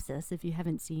synopsis if you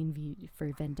haven't seen V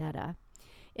for Vendetta.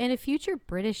 In a future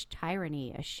British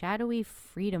tyranny, a shadowy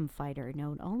freedom fighter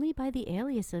known only by the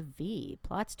alias of V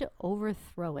plots to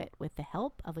overthrow it with the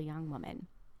help of a young woman.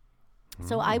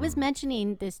 So I was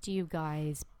mentioning this to you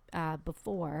guys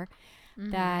before,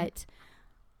 that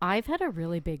I've had a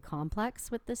really big complex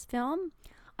with this film.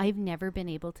 I've never been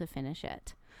able to finish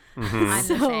it.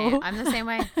 I'm the same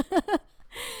way.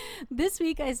 This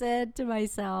week I said to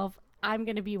myself, I'm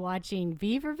going to be watching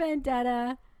V for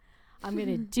Vendetta. I'm going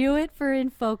to do it for In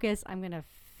Focus. I'm going to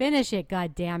finish it,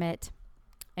 God damn it.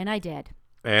 And I did.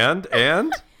 And?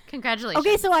 Congratulations.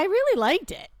 Okay, so I really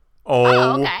liked it.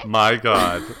 Oh, okay. my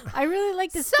God. I really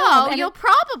liked this So film. and you'll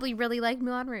probably really like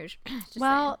Moulin Rouge. Just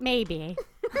well, maybe.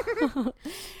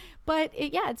 But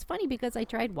it's funny because I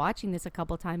tried watching this a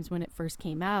couple times when it first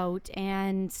came out,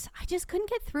 and I just couldn't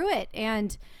get through it.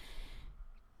 And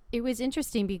it was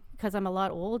interesting because I'm a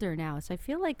lot older now, so I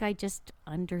feel like I just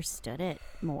understood it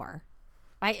more.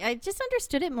 I just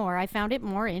understood it more. I found it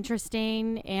more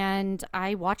interesting, and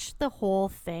I watched the whole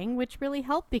thing, which really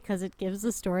helped because it gives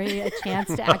the story a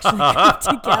chance to actually come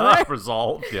together.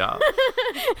 Resolve, yeah.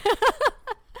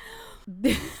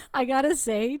 I gotta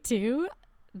say, too,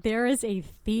 there is a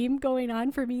theme going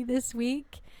on for me this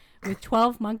week with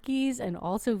 12 Monkeys and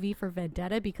also V for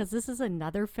Vendetta, because this is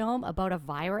another film about a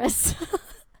virus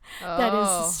that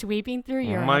is sweeping through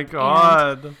Europe. Oh, my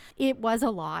God. And it was a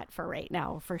lot for right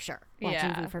now, for sure, watching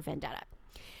Yeah. V for Vendetta.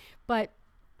 But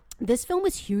this film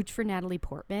was huge for Natalie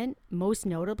Portman, most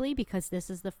notably because this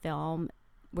is the film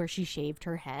where she shaved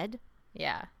her head.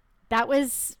 Yeah. That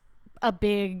was a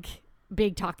big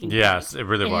talking point. Yes, it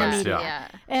really in the was, media. yeah.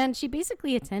 And she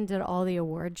basically attended all the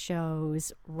award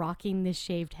shows rocking this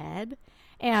shaved head.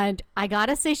 And I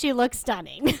gotta say, she looks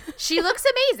stunning. She looks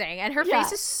amazing, and her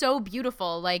face is so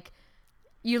beautiful. Like,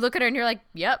 you look at her and you're like,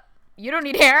 yep, you don't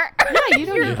need hair. Yeah, you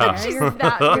don't need Yeah. hair. She's Your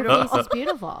that your beautiful. face is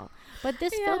beautiful. But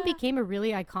this film became a really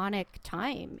iconic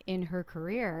time in her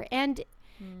career. And,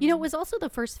 you know, it was also the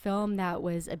first film that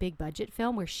was a big budget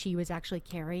film where she was actually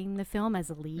carrying the film as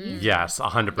a lead. Yes,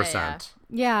 100%.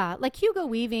 Yeah, like Hugo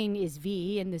Weaving is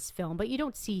V in this film, but you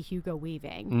don't see Hugo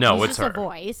Weaving. No, He's it's just her. a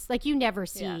voice. Like you never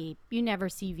see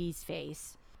V's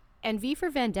face. And V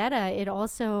for Vendetta, it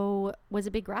also was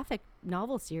a big graphic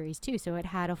novel series too, so it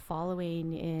had a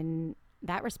following in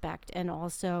that respect. And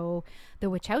also the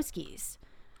Wachowskis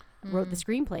wrote the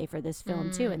screenplay for this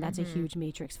film too, and that's a huge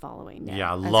Matrix following there.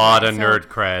 Yeah, a as lot well. of So- nerd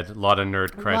cred. A lot of nerd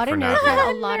cred a lot for of nerd Natalie. cred.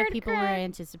 A lot of people were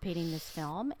anticipating this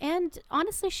film, and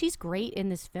honestly, she's great in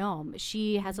this film.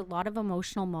 She has a lot of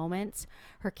emotional moments.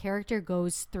 Her character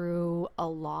goes through a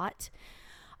lot.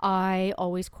 I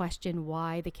always question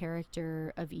why the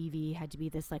character of Evie had to be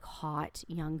this like hot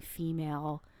young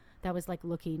female that was like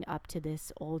looking up to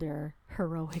this older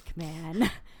heroic man.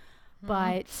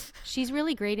 But she's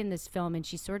really great in this film, and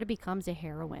she sort of becomes a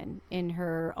heroine in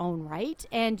her own right.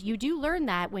 And you do learn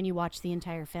that when you watch the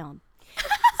entire film.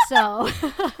 So,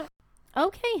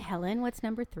 okay, Helen, what's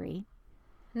number 3?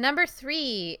 Number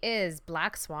 3 is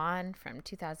Black Swan from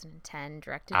 2010,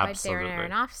 directed Absolutely. by Darren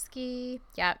Aronofsky.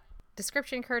 Yep.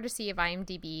 Description courtesy of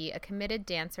IMDb. A committed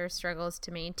dancer struggles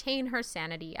to maintain her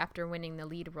sanity after winning the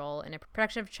lead role in a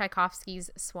production of Tchaikovsky's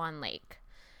Swan Lake.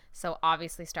 So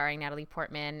obviously starring Natalie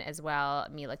Portman as well,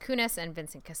 Mila Kunis, and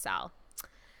Vincent Cassel.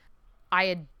 I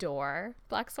adore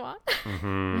Black Swan.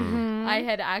 I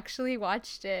had actually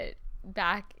watched it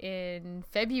back in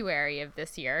February of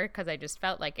this year because I just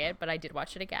felt like it, but I did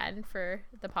watch it again for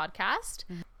the podcast.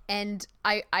 And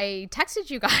I texted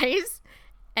you guys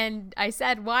and I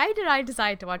said, why did I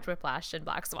decide to watch Whiplash and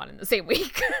Black Swan in the same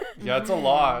week? Yeah, it's a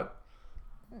lot.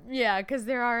 Yeah, because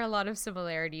there are a lot of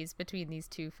similarities between these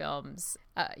two films.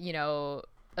 You know,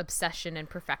 obsession and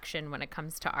perfection when it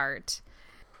comes to art.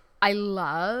 I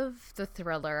love the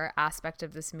thriller aspect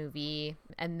of this movie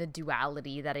and the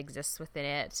duality that exists within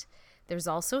it. There's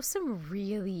also some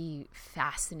really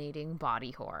fascinating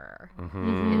body horror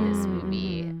in this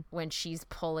movie when she's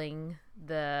pulling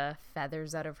the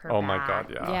feathers out of her Oh back. my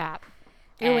God, yeah. Yeah.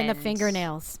 Ew, and the And-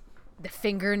 fingernails. The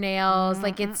fingernails,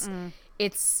 like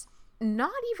it's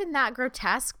not even that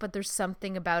grotesque, but there's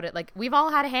something about it. Like, we've all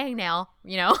had a hangnail,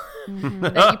 you know,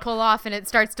 that you pull off and it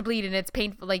starts to bleed and it's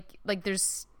painful. Like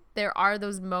there are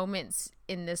those moments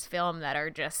in this film that are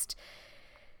just,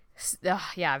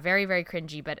 very, very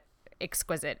cringy, but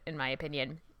exquisite in my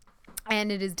opinion.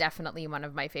 And it is definitely one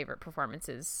of my favorite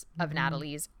performances of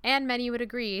Natalie's, and many would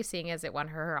agree, seeing as it won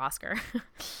her Oscar.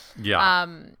 Yeah.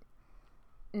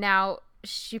 Now,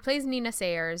 she plays Nina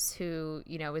Sayers, who,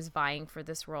 you know, is vying for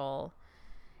this role.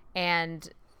 And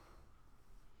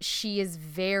she is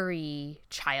very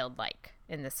childlike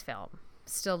in this film.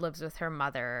 Still lives with her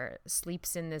mother,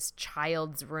 sleeps in this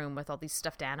child's room with all these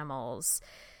stuffed animals,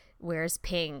 whereas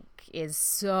Pink is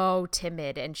so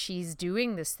timid, and she's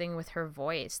doing this thing with her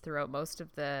voice throughout most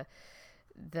of the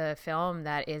film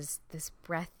that is this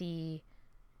breathy,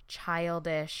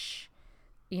 childish,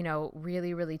 you know,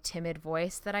 really, really timid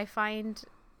voice that I find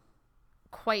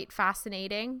quite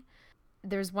fascinating.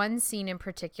 There's one scene in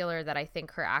particular that I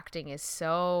think her acting is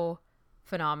so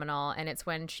phenomenal, and it's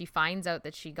when she finds out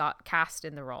that she got cast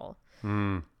in the role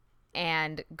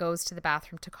and goes to the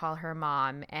bathroom to call her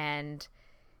mom, and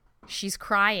she's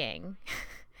crying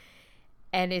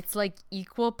and it's like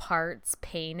equal parts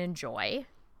pain and joy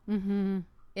in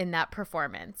that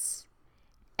performance,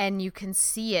 and you can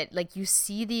see it, like you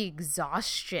see the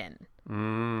exhaustion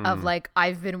of like,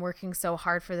 I've been working so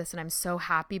hard for this and I'm so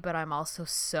happy, but I'm also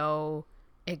so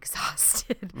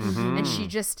exhausted. And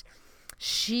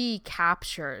she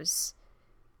captures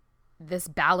this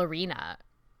ballerina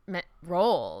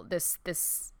role, this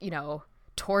you know,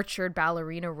 tortured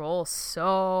ballerina role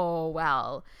so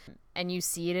well. And you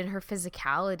see it in her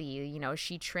physicality. You know,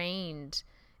 she trained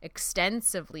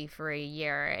extensively for a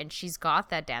year, and she's got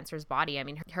that dancer's body. I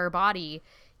mean, her body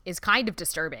is kind of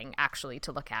disturbing actually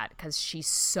to look at, because she's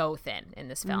so thin in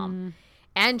this film.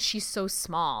 And she's so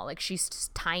small, like she's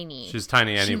just tiny. She's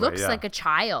tiny anyway. She looks like a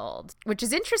child, which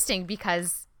is interesting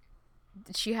because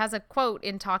she has a quote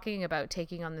in talking about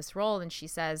taking on this role, and she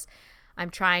says,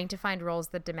 "I'm trying to find roles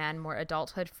that demand more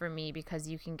adulthood for me, because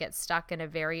you can get stuck in a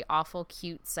very awful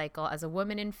cute cycle as a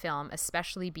woman in film,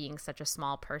 especially being such a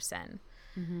small person."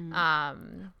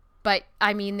 But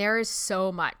I mean, there is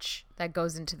so much that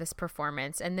goes into this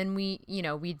performance, and then we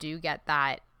do get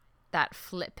that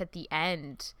flip at the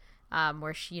end,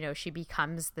 where she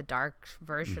becomes the dark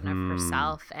version of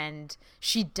herself, and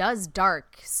she does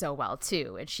dark so well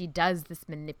too, and she does this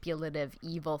manipulative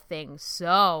evil thing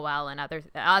so well in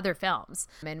other films.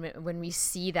 And when we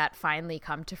see that finally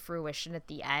come to fruition at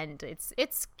the end,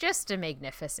 it's just a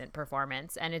magnificent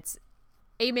performance, and it's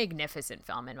a magnificent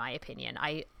film in my opinion.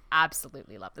 I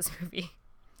absolutely love this movie.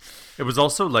 It was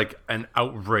also like an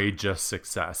outrageous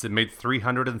success. It made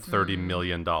 $330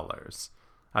 million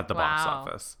at the box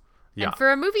office. Yeah. And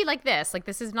for a movie like this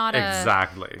is not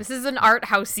exactly. This is an art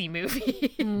housey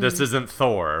movie. This isn't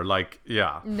Thor. Like,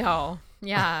 yeah. No.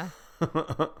 Yeah.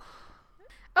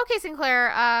 Okay,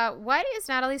 Sinclair, what is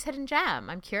Natalie's hidden gem?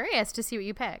 I'm curious to see what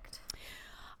you picked.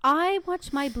 I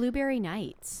watched My Blueberry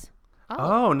Nights.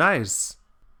 Oh, nice.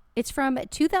 It's from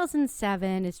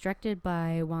 2007. It's directed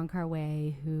by Wong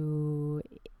Kar-wai, who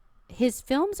his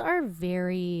films are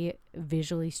very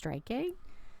visually striking,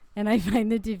 and I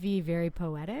find them to be very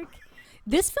poetic.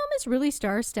 This film is really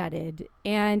star-studded,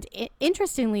 and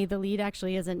interestingly, the lead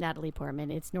actually isn't Natalie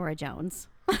Portman. It's Norah Jones.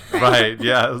 Right,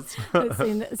 yes.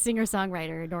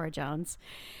 Singer-songwriter Norah Jones.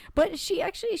 But she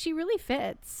really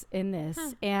fits in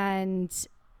this. And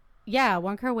yeah,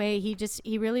 Wong Kar-wai,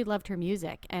 he really loved her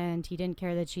music, and he didn't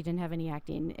care that she didn't have any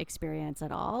acting experience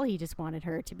at all. He just wanted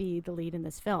her to be the lead in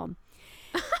this film.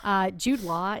 Jude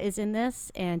Law is in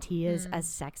this, and he is as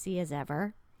sexy as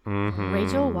ever.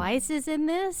 Rachel Weisz is in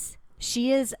this.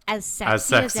 She is as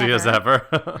sexy as ever.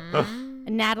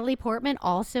 Natalie Portman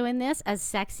also in this, as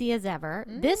sexy as ever.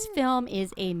 This film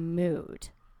is a mood.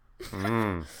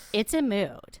 It's a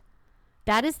mood.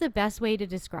 That is the best way to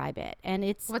describe it. And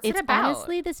it's about?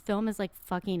 Honestly, this film is like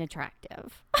fucking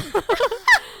attractive.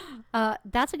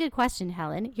 That's a good question,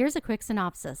 Helen. Here's a quick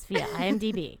synopsis via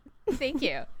IMDb. Thank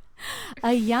you.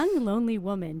 A young, lonely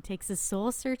woman takes a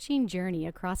soul-searching journey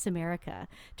across America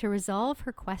to resolve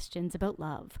her questions about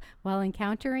love while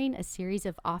encountering a series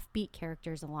of offbeat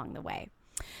characters along the way.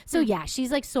 So yeah,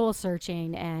 she's like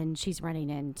soul-searching, and she's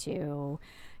running into,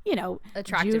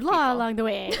 attractive Jude Law people along the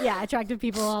way. Yeah, attractive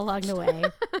people all along the way.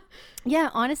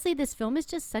 Yeah, honestly, this film is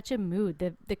just such a mood.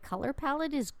 The color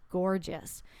palette is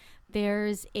gorgeous.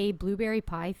 There's a blueberry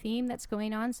pie theme that's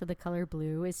going on, so the color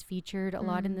blue is featured a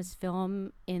lot in this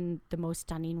film in the most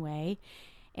stunning way.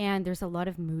 And there's a lot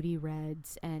of moody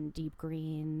reds and deep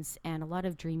greens and a lot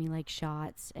of dreamy-like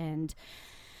shots. And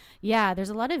yeah, there's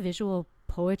a lot of visual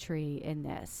poetry in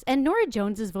this. And Norah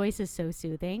Jones's voice is so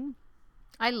soothing.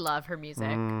 I love her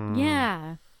music.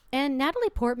 Yeah. And Natalie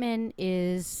Portman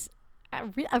is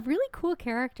a really cool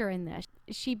character in this.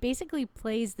 She basically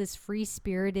plays this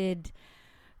free-spirited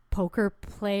poker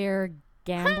player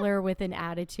gambler with an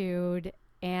attitude,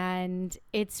 and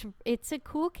it's a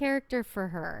cool character for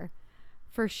her,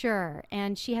 for sure.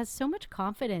 And she has so much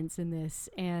confidence in this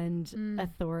and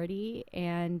authority,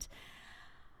 and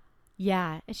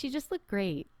yeah, she just looked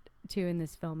great. too in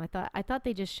this film. I thought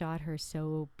they just shot her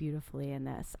so beautifully in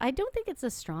this. I don't think it's the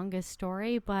strongest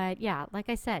story, but yeah, like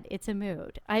I said, it's a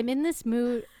mood. I'm in this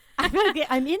mood.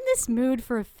 I'm in this mood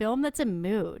for a film that's a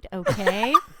mood,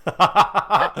 okay?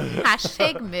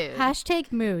 Hashtag mood.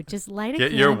 Hashtag mood. Just light a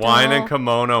Get candle. your wine and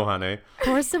kimono, honey.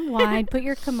 Pour some wine, put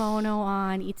your kimono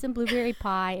on, eat some blueberry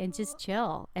pie, and just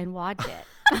chill and watch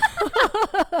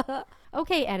it.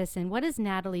 Okay, Edison, what is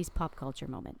Natalie's pop culture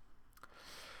moment?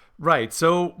 Right.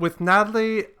 So with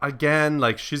Natalie, again,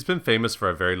 like she's been famous for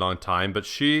a very long time, but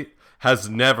she has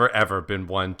never ever been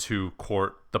one to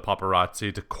court the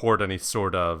paparazzi, to court any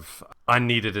sort of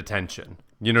unneeded attention.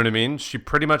 You know what I mean? She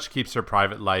pretty much keeps her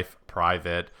private life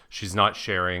private. She's not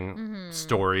sharing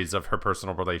stories of her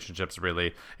personal relationships,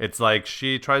 really. It's like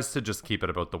she tries to just keep it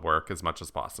about the work as much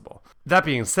as possible. That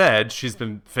being said, she's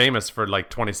been famous for like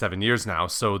 27 years now,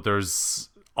 so there's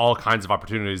all kinds of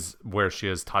opportunities where she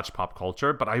has touched pop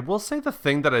culture. But I will say the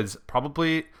thing that is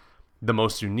probably the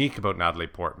most unique about Natalie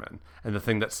Portman, and the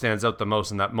thing that stands out the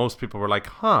most and that most people were like,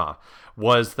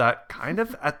 was that kind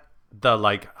of at the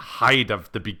like height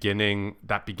of that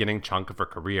beginning chunk of her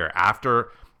career,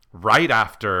 right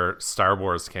after Star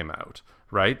Wars came out,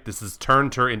 right? This has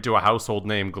turned her into a household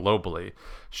name globally.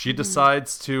 She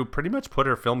decides to pretty much put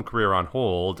her film career on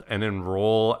hold and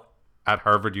enroll at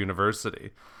Harvard University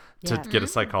to get a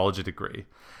psychology degree.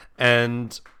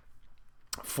 And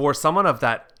for someone of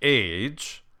that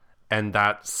age and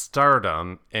that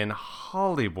stardom in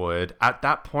Hollywood at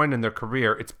that point in their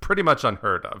career, it's pretty much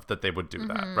unheard of that they would do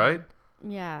that, right?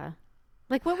 Yeah.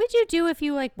 Like, what would you do if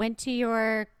you like went to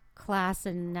your class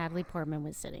and Natalie Portman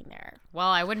was sitting there? Well,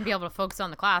 I wouldn't be able to focus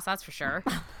on the class, that's for sure.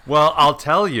 Well, I'll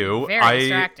tell you, Very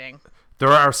distracting. There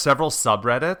are several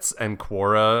subreddits and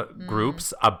Quora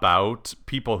groups about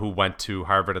people who went to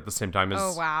Harvard at the same time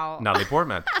as Natalie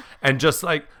Portman. And just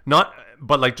like,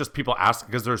 just people ask,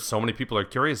 because there's so many people are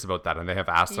curious about that, and they have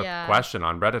asked a question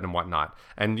on Reddit and whatnot.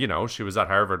 And, you know, she was at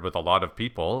Harvard with a lot of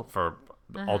people for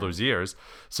all those years.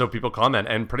 So people comment,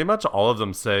 and pretty much all of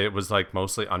them say it was like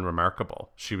mostly unremarkable.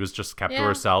 She was just kept to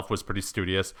herself, was pretty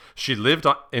studious. She lived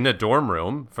in a dorm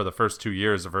room for the first 2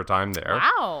 years of her time there.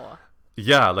 Wow.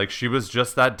 Yeah, like she was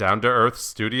just that down-to-earth,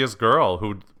 studious girl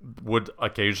who would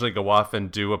occasionally go off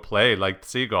and do a play like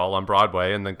Seagull on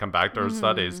Broadway and then come back to her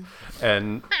studies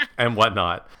and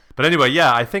whatnot. But anyway,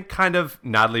 yeah, I think kind of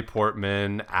Natalie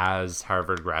Portman as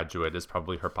Harvard graduate is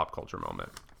probably her pop culture moment.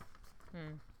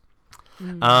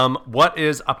 What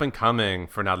is up and coming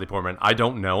for Natalie Portman? I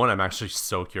don't know, and I'm actually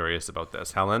so curious about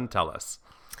this. Helen, tell us.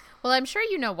 Well, I'm sure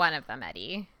you know one of them,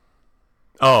 Eddie.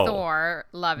 Oh, Thor,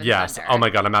 Love and yes. Thunder. Oh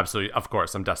my God, of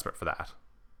course, I'm desperate for that.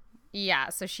 Yeah,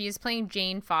 so she's playing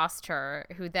Jane Foster,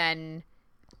 who then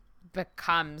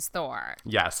becomes Thor.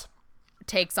 Yes.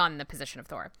 Takes on the position of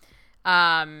Thor.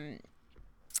 And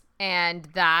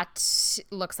that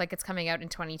looks like it's coming out in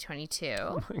 2022.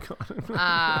 Oh my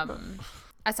God.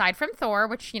 Aside from Thor,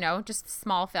 which, you know, just a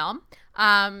small film,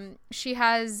 she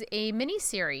has a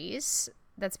miniseries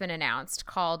that's been announced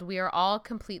called We Are All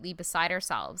Completely Beside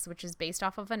Ourselves, which is based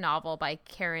off of a novel by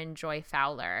Karen Joy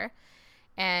Fowler.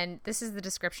 And this is the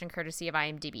description courtesy of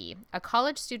IMDb. A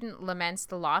college student laments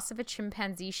the loss of a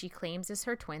chimpanzee she claims is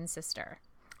her twin sister.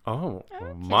 Oh,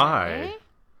 my.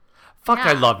 Fuck,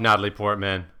 I love Natalie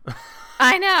Portman.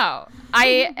 I know.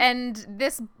 And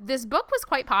this book was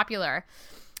quite popular.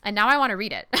 And now I want to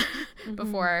read it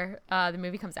before the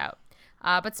movie comes out.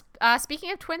 But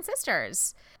speaking of twin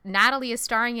sisters, Natalie is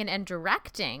starring in and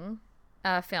directing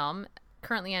a film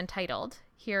currently untitled.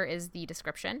 Here is the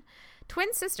description.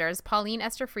 Twin sisters, Pauline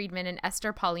Esther Friedman and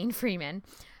Esther Pauline Freeman,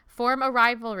 form a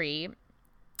rivalry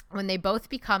when they both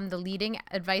become the leading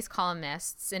advice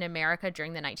columnists in America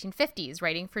during the 1950s,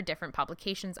 writing for different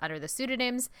publications under the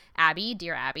pseudonyms Abby,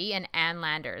 Dear Abby, and Ann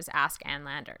Landers, Ask Ann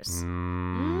Landers.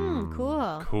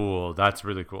 Cool. Cool. That's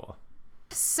really cool.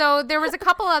 So there was a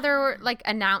couple other like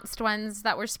announced ones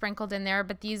that were sprinkled in there,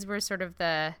 but these were sort of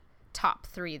the top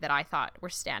three that I thought were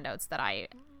standouts that I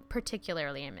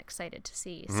particularly am excited to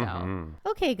see. So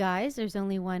Okay, guys, there's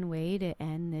only one way to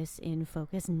end this In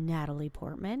Focus Natalie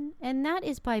Portman, and that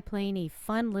is by playing a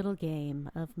fun little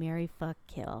game of Marry, Fuck,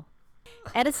 Kill.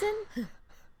 Edison,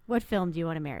 what film do you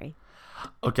want to marry?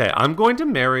 Okay, I'm going to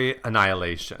marry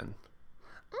Annihilation.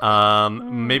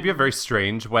 Maybe a very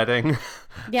strange wedding.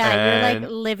 Yeah, you're like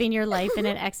living your life in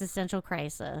an existential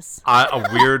crisis. A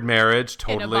weird marriage,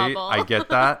 In a totally. bubble. I get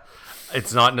that.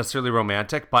 It's not necessarily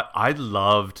romantic, but I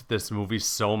loved this movie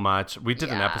so much. We did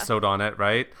an episode on it,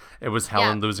 right? It was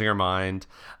Helen losing her mind.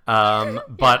 And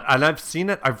I've seen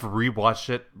it, I've rewatched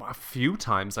it a few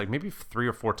times, like maybe 3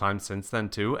 or 4 times since then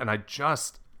too. And I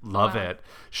just love it.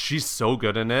 She's so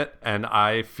good in it, and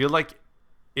I feel like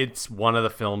it's one of the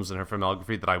films in her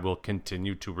filmography that I will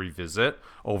continue to revisit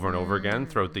over and over again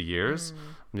throughout the years.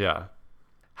 Yeah.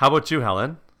 How about you,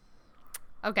 Helen?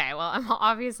 Okay, well, I'm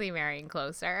obviously marrying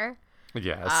Closer.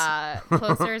 Yes.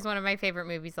 Closer is one of my favorite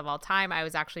movies of all time. I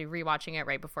was actually rewatching it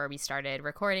right before we started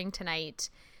recording tonight.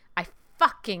 I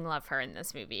fucking love her in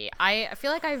this movie. I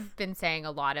feel like I've been saying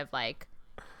a lot of like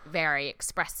very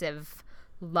expressive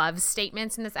love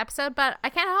statements in this episode, but I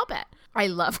can't help it. I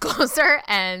love Closer,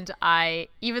 and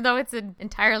even though it's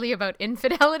entirely about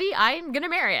infidelity, I'm gonna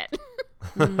marry it.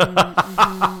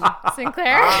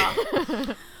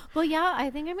 Sinclair? Well, yeah, I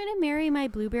think I'm going to marry my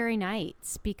Blueberry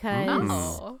Nights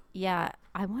because, yeah,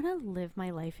 I want to live my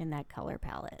life in that color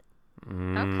palette.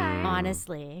 Okay.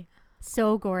 Honestly.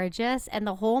 So gorgeous. And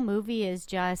the whole movie is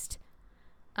just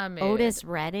Otis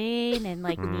Redding and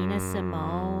like Nina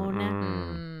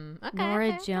Simone,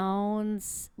 Nora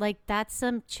Jones. Like, that's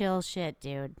some chill shit,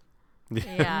 dude.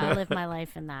 Yeah. I live my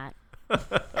life in that.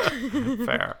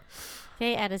 Fair.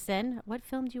 Okay, Edison, what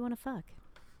film do you want to fuck?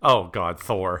 Oh, God,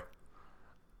 Thor.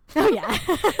 Oh, yeah.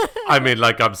 I mean,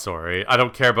 like, I'm sorry. I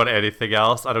don't care about anything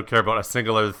else. I don't care about a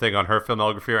single other thing on her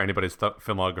filmography or anybody's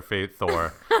filmography.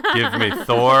 Thor. Give me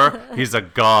Thor. He's a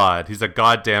god. He's a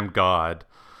goddamn god.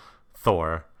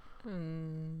 Thor.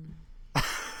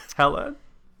 Helen?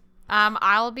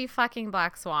 I'll be fucking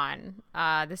Black Swan.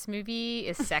 This movie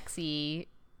is sexy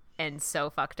and so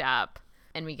fucked up.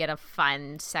 And we get a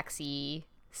fun, sexy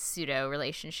pseudo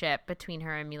relationship between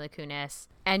her and Mila Kunis.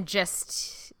 And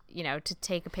just, you know, to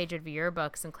take a page out of your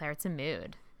book, Sinclair, it's a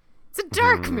mood. It's a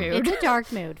dark mood. It's a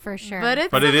dark mood for sure. But it's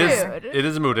But a it is. mood. It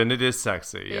is a mood, and it is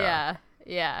sexy. Yeah.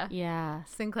 Yeah. Yeah.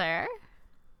 Sinclair?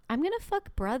 I'm going to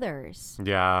fuck Brothers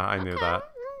Yeah, I knew that.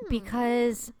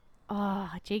 because,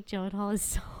 Jake Gyllenhaal is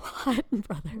so hot in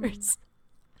Brothers.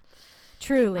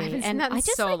 Truly. I haven't seen And that in I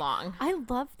just so long. I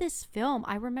love this film.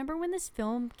 I remember when this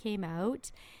film came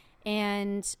out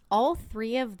and all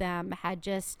three of them had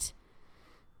just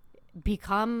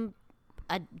become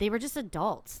they were just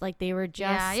adults. Like they were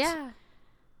just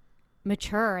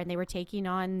mature, and they were taking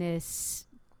on these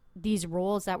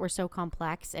roles that were so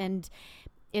complex. And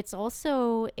it's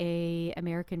also a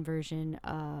American version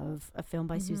of a film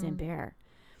by Suzanne Bier.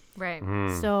 Right.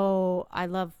 So I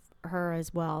love her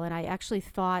as well, and I actually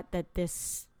thought that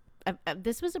this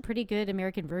was a pretty good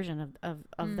American version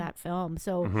of that film.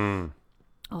 So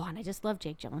and I just love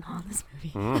Jake Gyllenhaal in this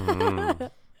movie.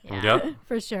 Yep.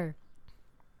 For sure.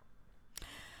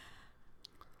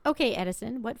 Okay,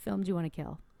 Edison, what film do you want to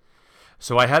kill?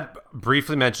 So I had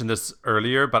briefly mentioned this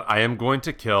earlier, but I am going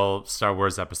to kill Star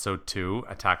Wars Episode 2,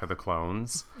 Attack of the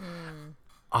Clones.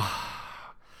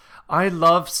 I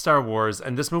love Star Wars,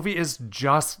 and this movie is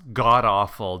just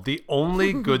god-awful. The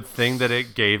only good thing that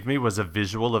it gave me was a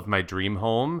visual of my dream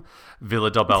home,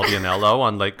 Villa del Balbianello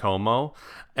on Lake Como.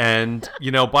 And,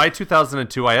 you know, by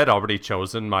 2002, I had already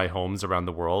chosen my homes around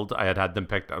the world. I had them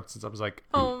picked out since I was like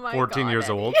 14 years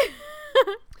old.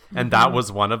 And that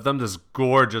was one of them, this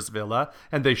gorgeous villa.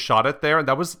 And they shot it there, and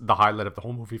that was the highlight of the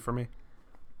whole movie for me.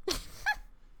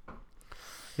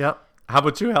 Yep. How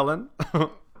about you, Helen?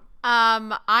 I'm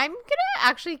gonna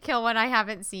actually kill one I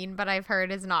haven't seen, but I've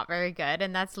heard is not very good,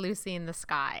 and that's Lucy in the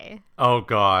Sky. Oh,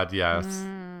 God, yes.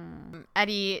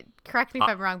 Eddie, correct me if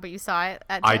I'm wrong, but you saw it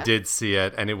at I TIFF? did see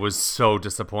it, and it was so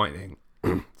disappointing.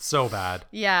 So bad.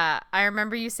 Yeah, I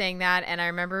remember you saying that, and I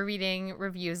remember reading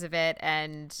reviews of it,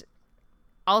 and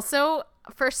also,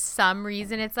 for some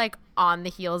reason, it's like on the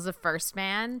heels of First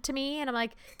Man to me, and I'm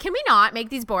like, can we not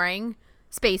make these boring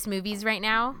space movies right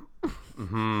now?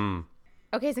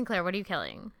 Okay, Sinclair, what are you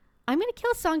killing? I'm going to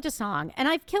kill Song to Song, and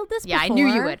I've killed this Yeah, before. I knew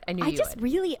you would. I knew you just would.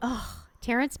 really,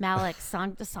 Terrence Malick,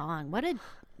 Song to Song. What a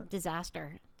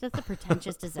disaster. Just a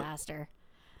pretentious disaster.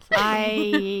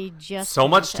 I just So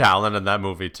much can't. talent in that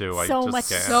movie, too. I So just much-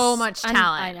 can't. So much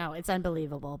talent. I know, it's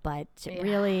unbelievable, but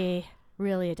really,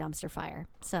 really a dumpster fire.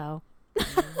 So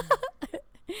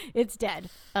it's dead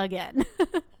again.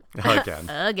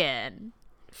 Again.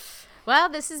 Well,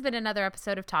 this has been another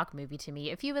episode of Talk Movie to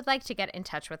Me. If you would like to get in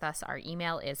touch with us, our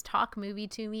email is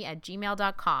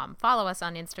talkmovietome@gmail.com. Follow us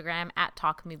on Instagram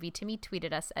 @talkmovietome. Tweet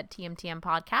at us at TMTM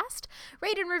Podcast.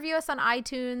 Rate and review us on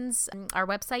iTunes. Our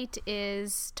website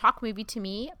is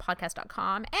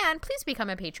talkmovietome.podcast.com. And please become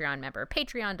a Patreon member.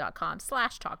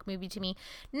 Patreon.com/talkmovietome.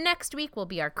 Next week will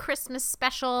be our Christmas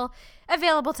special,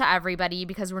 available to everybody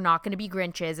because we're not going to be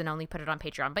Grinches and only put it on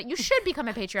Patreon. But you should become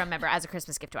a Patreon member as a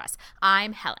Christmas gift to us.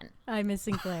 I'm Helen. I'm Miss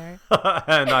Sinclair.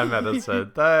 And I'm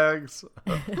Edison. Thanks.